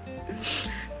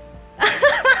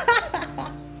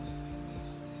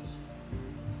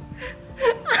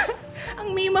 Ang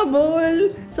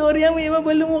memeable. Sorry, ang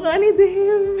memeable yung mukha ni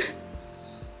Dem.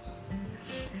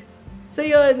 So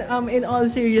yun, in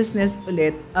all seriousness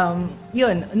ulit,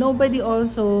 yun, nobody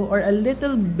also, or a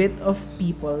little bit of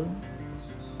people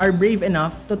are brave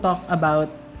enough to talk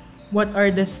about what are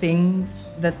the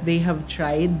things that they have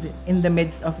tried in the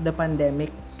midst of the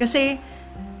pandemic. Kasi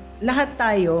lahat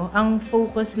tayo, ang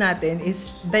focus natin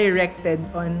is directed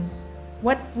on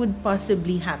what would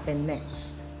possibly happen next.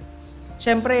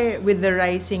 Siyempre, with the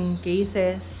rising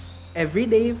cases every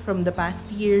day from the past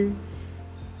year,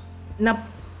 na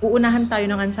uunahan tayo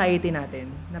ng anxiety natin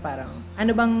na parang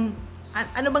ano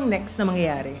bang next na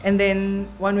mangyayari, and then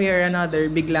one way or another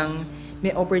biglang may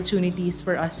opportunities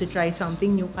for us to try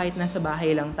something new kahit nasa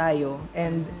bahay lang tayo,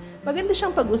 and maganda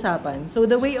siyang pag-usapan. So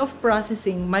the way of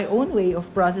processing, my own way of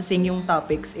processing yung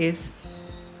topics is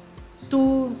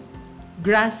to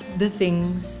grasp the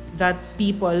things that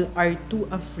people are too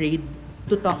afraid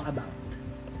to talk about.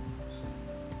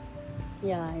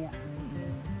 yeah.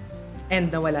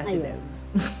 And nawala si Ayun. Dev.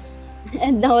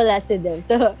 And nawala si Dem.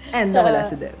 So, Nawala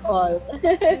si Dev. all.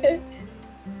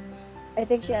 I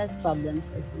think she has problems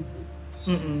or something.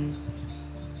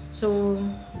 So,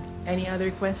 any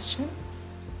other questions?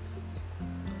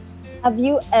 Have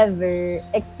you ever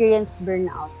experienced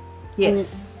burnout?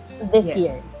 Yes. This Yes.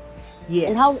 year?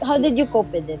 Yes. And how did you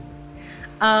cope with it?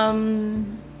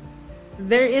 Um,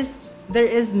 there is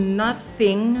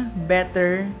nothing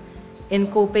better in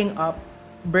coping up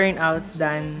burnouts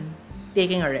than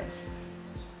taking a rest.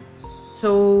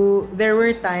 So, there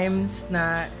were times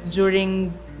na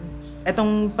during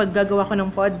etong paggagawa ko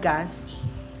ng podcast,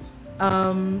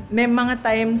 may mga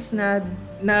times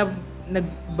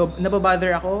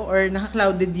nababother ako or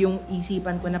naka-clouded yung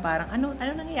isipan ko na parang ano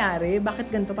nangyayari?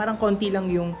 Bakit ganito? Parang konti lang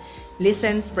yung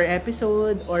listens per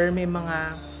episode or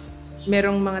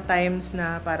merong mga times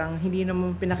na parang hindi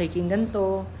naman pinakikinggan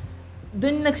to.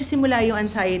 Doon nagsisimula yung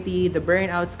anxiety, the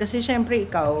burnouts kasi syempre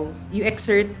ikaw, you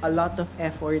exert a lot of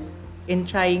effort in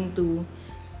trying to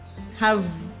have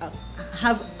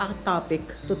a topic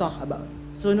to talk about.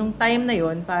 So, nung time na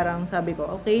yon parang sabi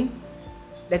ko, okay,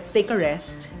 let's take a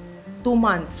rest. 2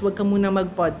 months, wag ka muna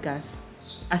mag-podcast.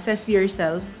 Assess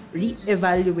yourself,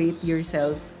 re-evaluate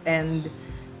yourself, and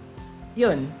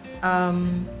yun,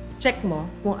 check mo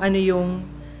kung ano yung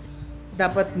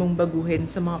dapat mong baguhin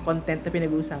sa mga content na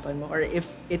pinag-uusapan mo. Or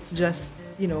if it's just,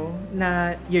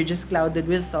 na you're just clouded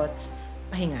with thoughts,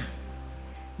 pahinga.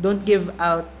 Don't give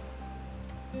out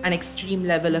an extreme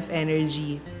level of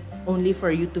energy only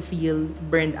for you to feel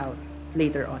burned out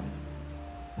later on.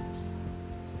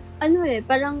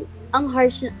 Parang ang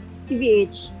harsh,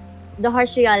 TBH, the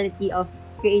harsh reality of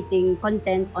creating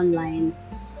content online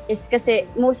is kasi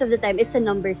most of the time, it's a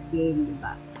numbers game, di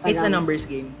ba? It's a numbers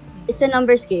game. It's a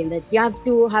numbers game that you have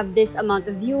to have this amount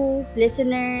of views,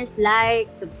 listeners,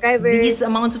 likes, subscribers. These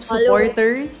amounts of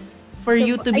supporters for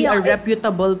you to be a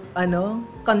reputable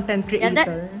content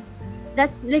creator.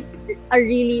 That's like a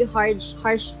really harsh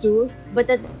truth. But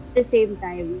at the same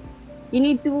time, you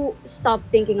need to stop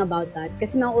thinking about that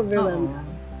kasi ma-overwhelm ka.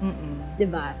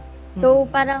 Diba? So,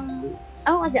 parang,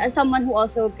 ako kasi, as someone who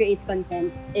also creates content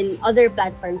in other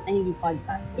platforms na hindi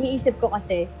podcast, iniisip ko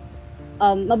kasi,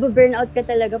 mababurnout ka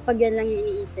talaga pag yan lang yung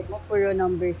iniisip mo, puro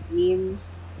numbers game.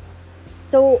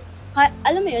 So,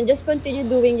 alam mo yun, just continue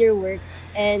doing your work.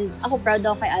 And ako proud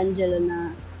ako kay Angelo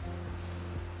na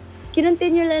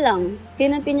kinontinue na lang.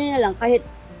 Kahit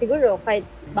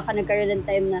baka nagkaroon ng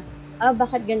time na,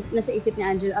 bakit nasa isip ni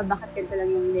Angelo, bakit ganito lang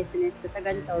yung listeners ko sa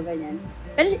ganito, ganyan.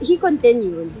 Pero he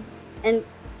continued. And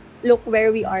look where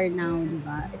we are now,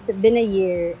 diba? It's been a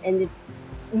year and it's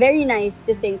very nice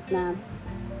to think na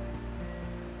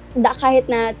kahit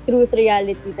na truth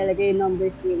reality talaga yung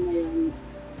numbers game na yun,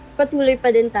 patuloy pa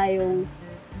din tayong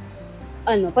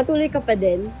patuloy ka pa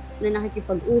din na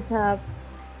nakikipag-usap,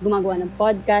 gumagawa ng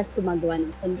podcast, gumagawa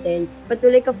ng content,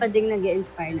 patuloy ka pa din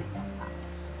nag-i-inspire na tao.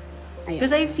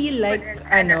 Because I feel like,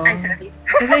 Ay, sorry.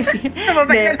 Kasi I feel,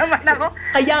 Nababay na naman ako.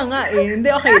 Kaya nga hindi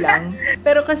okay lang.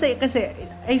 Pero kasi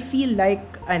I feel like,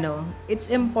 it's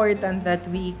important that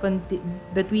we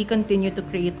continue to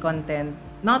create content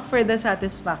not for the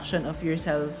satisfaction of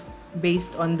yourself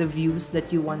based on the views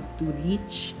that you want to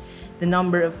reach, the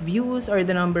number of views or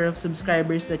the number of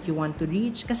subscribers that you want to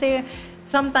reach. Kasi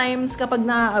sometimes kapag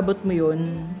naaabot mo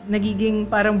yun, nagiging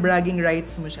parang bragging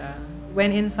rights mo siya. When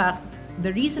in fact,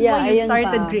 the reason why you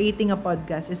started creating a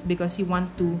podcast is because you want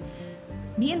to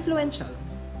be influential.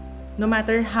 No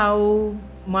matter how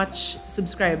much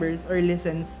subscribers or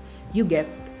listens you get,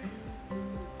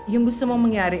 yung gusto mong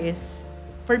mangyari is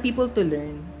for people to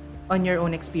learn on your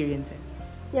own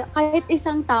experiences. Yeah, kahit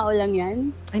isang tao lang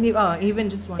yan. And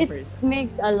even just one person. It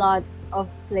makes a lot of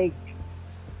it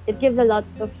gives a lot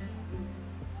of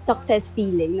success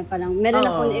feeling na parang meron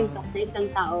ako na-impact na isang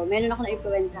tao, meron ako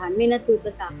na-influensyahan, may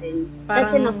natuto sa akin.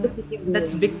 That's enough to keep you going.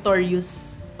 That's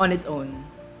victorious on its own.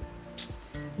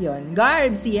 Yun.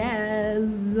 Garbs, yes!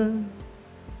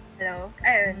 Hello?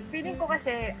 Ayun. Feeling ko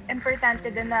kasi importante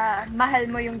din na mahal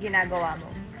mo yung ginagawa mo.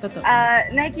 Totoo.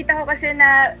 Nakikita ko kasi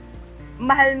na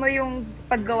mahal mo yung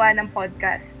paggawa ng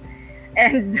podcast.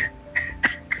 And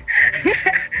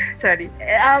sorry.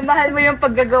 Mahal mo yung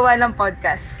paggagawa ng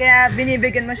podcast. Kaya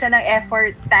binibigyan mo siya ng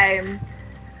effort, time.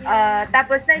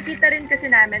 Tapos nakikita rin kasi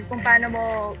namin kung paano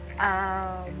mo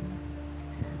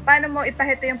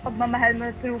ipahito yung pagmamahal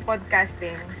mo through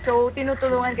podcasting. So,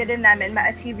 tinutulungan ka din namin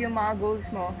ma-achieve yung mga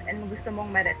goals mo and gusto mong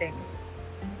marating.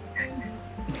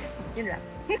 Yun lang.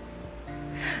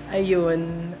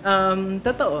 Ayun.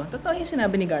 Totoo yung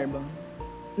sinabi ni Garbo.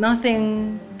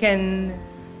 Nothing can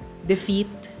defeat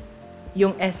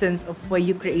yung essence of why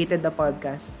you created the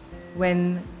podcast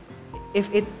if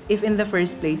in the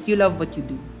first place you love what you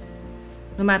do.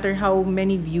 No matter how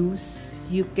many views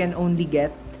you can only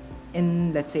get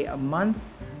in, let's say, a month,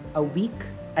 a week,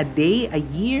 a day, a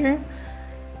year,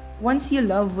 once you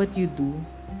love what you do,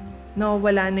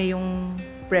 wala na yung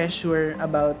pressure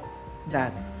about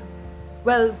that.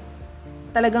 Well,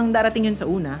 talagang darating yun sa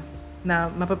una, na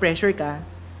mapapressure ka,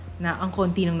 na ang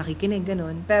konti ng nakikinig,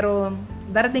 ganun. Pero,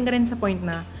 darating ka rin sa point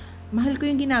na, mahal ko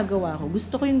yung ginagawa ko,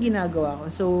 gusto ko yung ginagawa ko.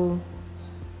 So,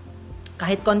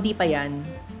 kahit konti pa yan,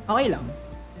 okay lang.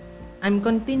 I'm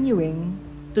continuing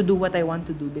to do what I want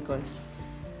to do because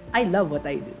I love what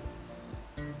I do.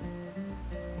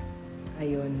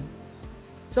 Ayun.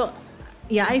 So,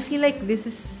 yeah, I feel like this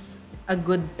is a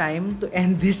good time to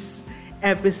end this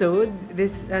episode,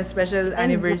 this special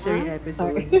anniversary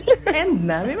episode. End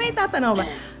na? May tatanong ba?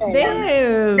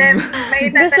 Damn!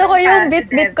 May Gusto ko tatanong yung ka,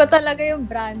 bit-bit Deb. ko talaga yung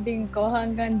branding ko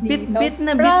hanggang dito. Bit-bit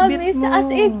na Promise, bit-bit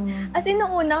mo. as in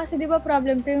nung una kasi di ba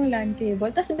problem ko yung LAN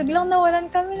cable. Tapos biglang nawalan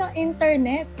kami ng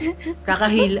internet.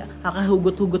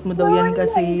 Kakahugot-hugot mo daw yan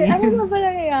kasi. Ano ba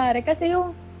nangyayari? Kasi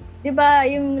yung, di ba,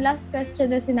 yung last question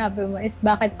na sinabi mo is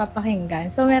bakit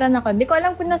papakinggan? So meron ako. Di ko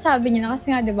alam kung nasabi niyo na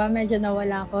kasi nga, di ba, medyo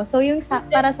nawala ako. So yung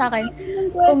para sa akin,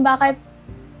 kung bakit,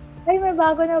 ay, may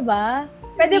bago na ba?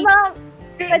 Pwede ba,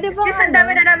 pwede ba, Sis, ang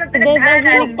dami na naman Hindi, dahil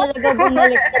pinagdaanan. talaga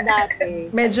bumalik sa dati.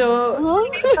 Medyo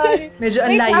sorry.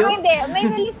 ang layo. Hindi.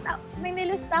 May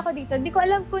nilista ako dito. Hindi ko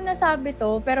alam kung nasabi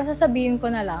to, pero sasabihin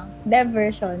ko na lang. Dev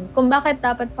version. Kung bakit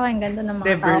dapat pakinggan to ng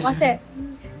mga Dev tao. version.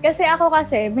 Kasi ako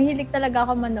mahilig talaga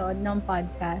ako manood ng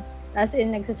podcast. As in,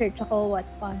 nagsa-search ako what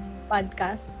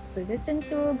podcasts to listen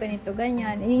to, ganito,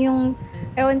 ganyan. Yun yung,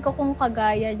 ewan ko kung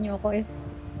kagaya nyo ko if,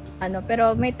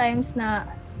 pero may times na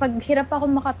pag hirap ako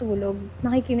makatulog,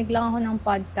 nakikinig lang ako ng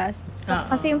podcasts.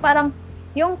 Kasi yung parang,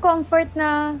 yung comfort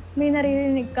na may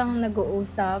naririnig kang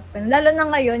nag-uusap. Lalo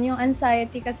na ngayon, yung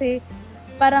anxiety kasi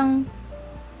parang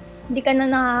hindi ka na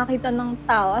nakakakita ng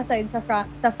tao aside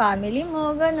sa family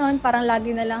mo, ganun. Parang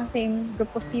lagi na lang same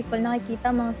group of people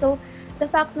nakikita mo. So, the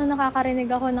fact na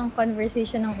nakakarinig ako ng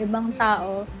conversation ng ibang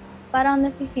tao, parang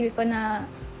nafe-feel ko na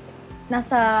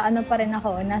nasa pa rin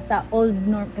ako, nasa old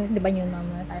normal, kasi di ba yun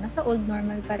naman tayo, nasa old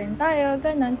normal pa rin tayo,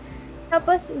 ganun.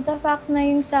 Tapos, the fact na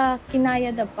yung sa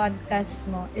Kinaya the podcast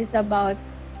mo is about,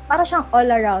 para siyang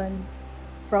all around,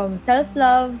 from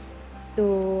self-love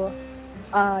to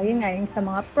yun nga, yung sa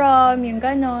mga prom, yung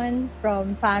ganon,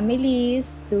 from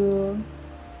families to,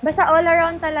 basta all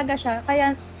around talaga siya.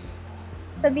 Kaya,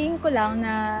 sabihin ko lang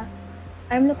na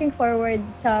I'm looking forward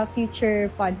sa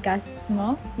future podcasts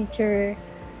mo, future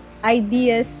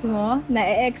ideas mo,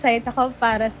 na-excite ako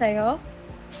para sa'yo.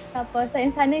 Tapos,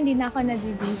 ayun, sana hindi na ako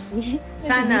nadi-busy.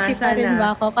 Sana, Nadi-busy pa rin sana. ba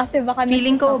ako? Kasi baka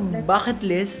Feeling ko nasa-stop bucket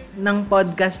list ng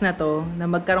podcast na to na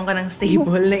magkaroon ka ng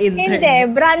stable na internet. Hindi,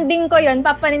 branding ko yun.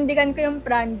 Papanindigan ko yung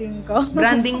branding ko.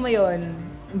 Branding mo yon.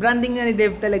 Branding na ni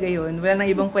Dev talaga yon. Wala nang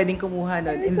ibang pwedeng kumuha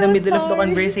nun. In the so middle of the sorry.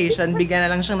 conversation, bigla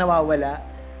na lang siyang nawawala.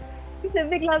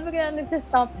 Kasi bigla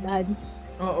nagsa-stop dance.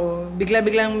 Oo.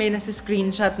 Bigla-biglang may nasa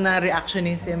screenshot na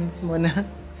reactionisms mo na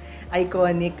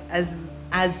iconic as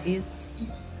is.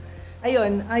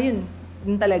 Ayun.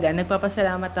 Yun talaga.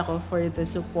 Nagpapasalamat ako for the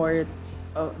support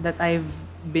that I've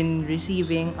been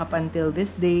receiving up until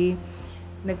this day.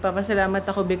 Nagpapasalamat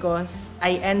ako because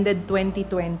I ended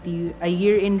 2020, a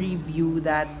year in review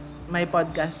that my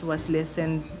podcast was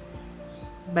listened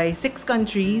by 6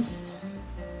 countries.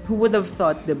 Who would have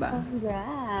thought, diba?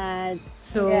 Congrats.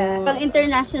 So, Yeah.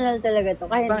 Pang-international talaga to.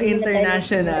 Kahit hindi na tayo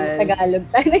Pang-international. Tagalog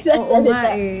tayo oo nagsasalita. nga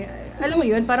eh. Alam mo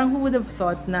yun, parang who would have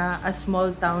thought na a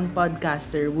small town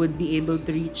podcaster would be able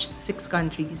to reach 6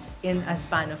 countries in a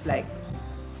span of like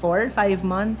 4-5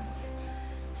 months?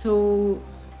 So,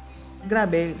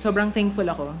 grabe, sobrang thankful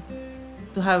ako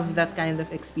to have that kind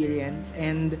of experience.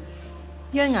 And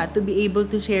yun nga, to be able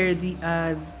to share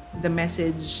the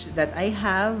message that I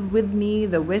have with me,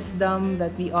 the wisdom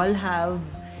that we all have.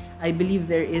 I believe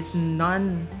there is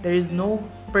no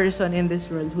person in this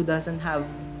world who doesn't have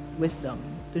wisdom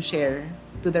to share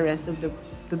to the rest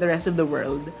of the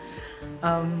world.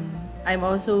 I'm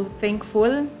also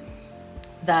thankful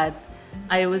that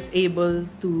I was able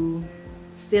to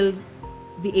still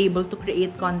be able to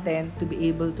create content, to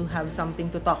be able to have something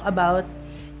to talk about,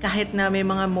 kahit na may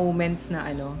mga moments na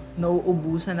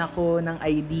nauubusan ako ng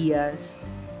ideas,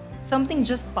 something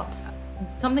just pops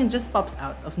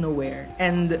out of nowhere.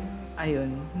 And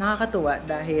ayun, nakakatuwa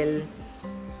dahil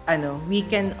we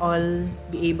can all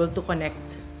be able to connect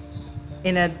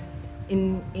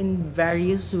in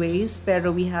various ways,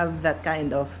 pero we have that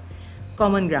kind of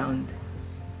common ground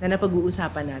na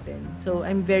napag-uusapan natin. So,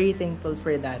 I'm very thankful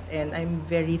for that. And I'm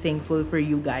very thankful for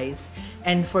you guys.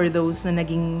 And for those na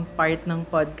naging part ng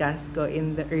podcast ko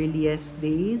in the earliest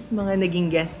days, mga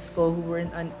naging guests ko who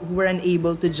were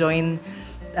unable to join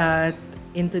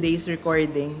in today's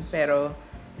recording. Pero,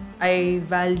 I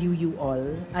value you all.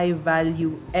 I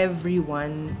value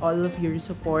everyone, all of your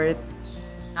support.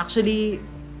 Actually,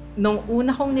 nung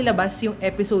una kong nilabas yung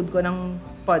episode ko ng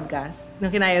podcast,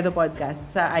 ng Kinaya the Podcast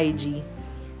sa IG,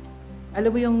 alam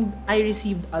mo yung I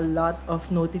received a lot of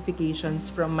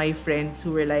notifications from my friends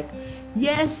who were like,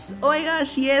 yes! Oh my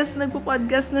gosh, yes!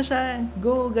 Nagpo-podcast na siya.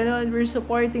 Go, ganon. We're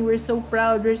supporting. We're so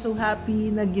proud. We're so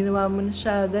happy na ginawa mo na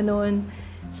siya. Ganon.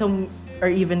 So, or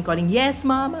even calling, yes,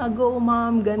 mama! Go,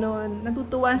 mom! Ganon.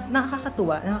 Natutuwa.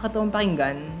 Nakakatuwa. Nakakatuwang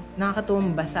pakinggan.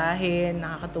 Nakakatuwang basahin.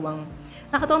 Nakakatuwang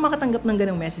makatanggap ng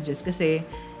ganong messages. Kasi,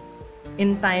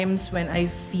 in times when I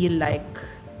feel like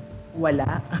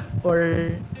wala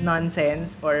or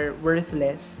nonsense or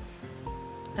worthless,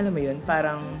 alam mo yun,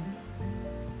 parang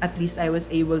at least I was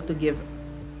able to give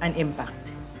an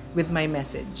impact with my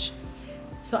message.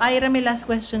 So, Ira, may last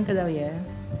question ka daw, yes?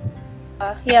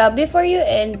 Yeah, before you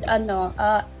end,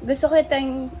 gusto ko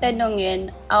itang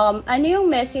tanungin, ano yung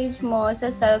message mo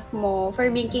sa self mo for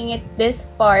making it this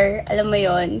far? Alam mo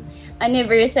yon,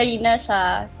 anniversary na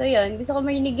siya. So yun, gusto ko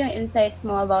marinig yung insights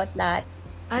mo about that.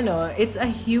 It's a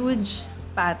huge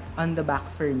pat on the back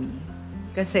for me.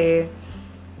 Kasi,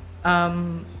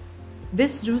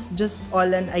 this was just all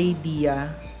an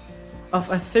idea of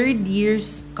a third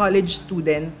year's college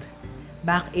student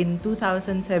back in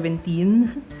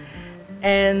 2017.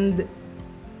 And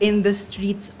in the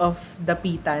streets of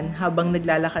Dapitan, habang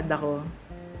naglalakad ako,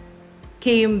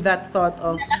 came that thought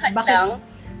of, bakit?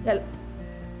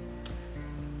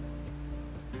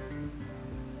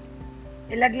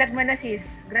 Ilaglag mo na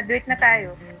sis. Graduate na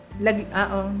tayo.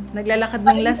 Naglalakad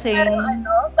ng lasing.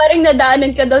 Parang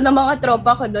nadaanan ka daw ng mga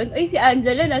tropa ko doon. Ay, si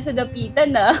Angela nasa Dapitan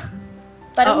na.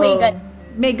 Parang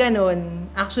may ganon.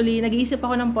 Actually, nag-iisip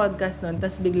ako ng podcast noon,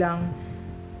 tapos biglang,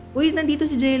 uy, nandito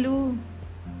si Jello.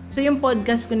 So, yung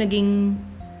podcast ko naging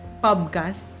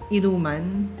podcast,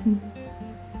 inuman.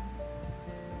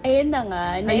 Ayun na nga.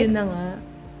 Ayun na nga.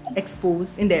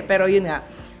 Exposed. Hindi, pero yun nga.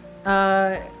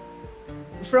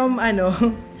 From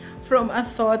a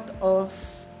thought of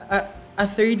a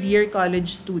third year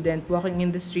college student walking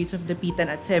in the streets of Dapitan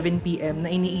at 7 p.m.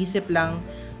 na iniisip lang,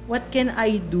 what can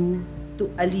I do to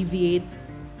alleviate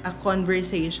a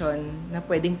conversation na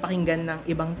pwedeng pakinggan ng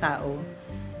ibang tao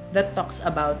that talks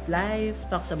about life,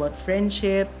 talks about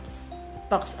friendships,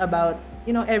 talks about,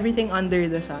 everything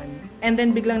under the sun. And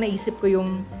then biglang naisip ko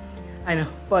yung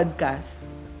podcast.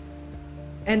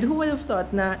 And who would have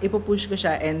thought na ipupush ko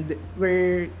siya and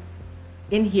we're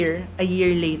in here a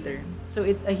year later. So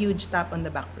it's a huge tap on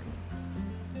the back for me.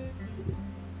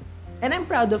 And I'm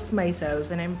proud of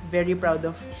myself and I'm very proud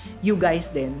of you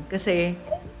guys din. Kasi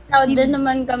proud din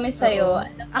naman kami sa'yo.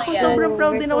 Ako sobrang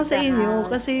proud din ako sa inyo.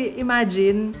 Kasi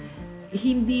imagine,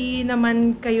 hindi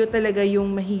naman kayo talaga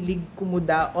yung mahilig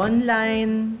kumuda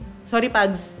online. Sorry,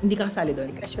 Pags, hindi ka kasali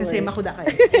doon. Sure. Kasi makuda kayo.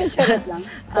 Charot lang.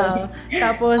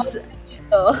 Tapos,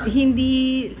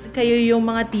 hindi kayo yung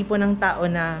mga tipo ng tao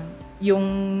na yung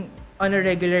on a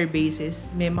regular basis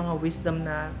may mga wisdom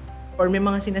na or may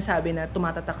mga sinasabi na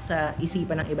tumatatak sa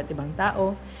isipan ng iba't ibang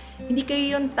tao. Hindi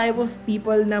kayo yung type of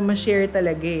people na ma-share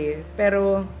talaga eh.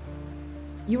 Pero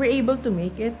you were able to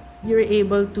make it. You were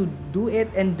able to do it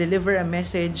and deliver a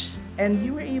message, and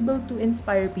you were able to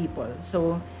inspire people.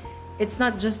 So it's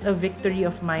not just a victory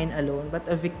of mine alone, but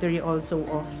a victory also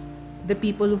of the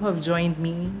people who have joined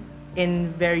me in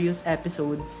various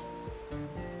episodes,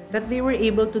 that they were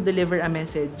able to deliver a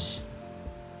message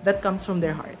that comes from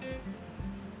their heart.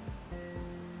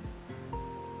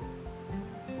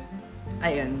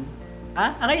 Ayun.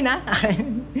 Okay na?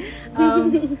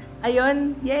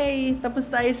 Ayun, yay! Tapos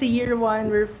tayo sa year 1.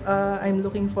 I'm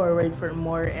looking forward for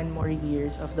more and more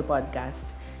years of the podcast.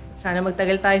 Sana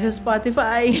magtagal tayo sa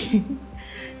Spotify.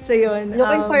 So yun.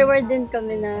 Looking forward din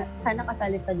kami na sana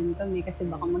kasali pa din kami kasi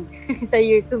baka sa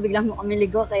year 2 biglang mo kami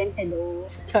ligokin. Hello.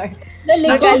 Char.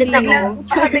 Actually,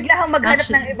 Bigla kang maghanap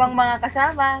ng ibang mga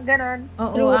kasama. Ganon.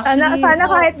 Oo, actually. Sana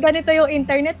kahit ganito yung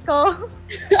internet ko.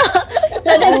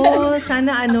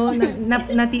 Sana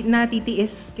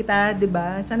natitiis kita, 'di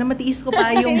ba? Sana matiis ko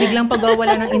pa yung biglang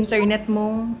pagwawala ng internet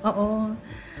mo. Oo.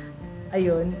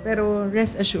 Ayun, pero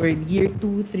rest assured, year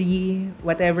 2, 3,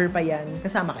 whatever pa yan,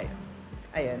 kasama kayo.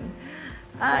 Ayun.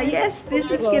 Yes,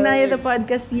 this is Kinaya the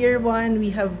Podcast Year 1.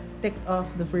 We have ticked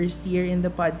off the first year in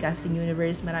the podcasting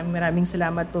universe. Maraming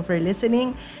salamat po for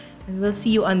listening. And we'll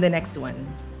see you on the next one.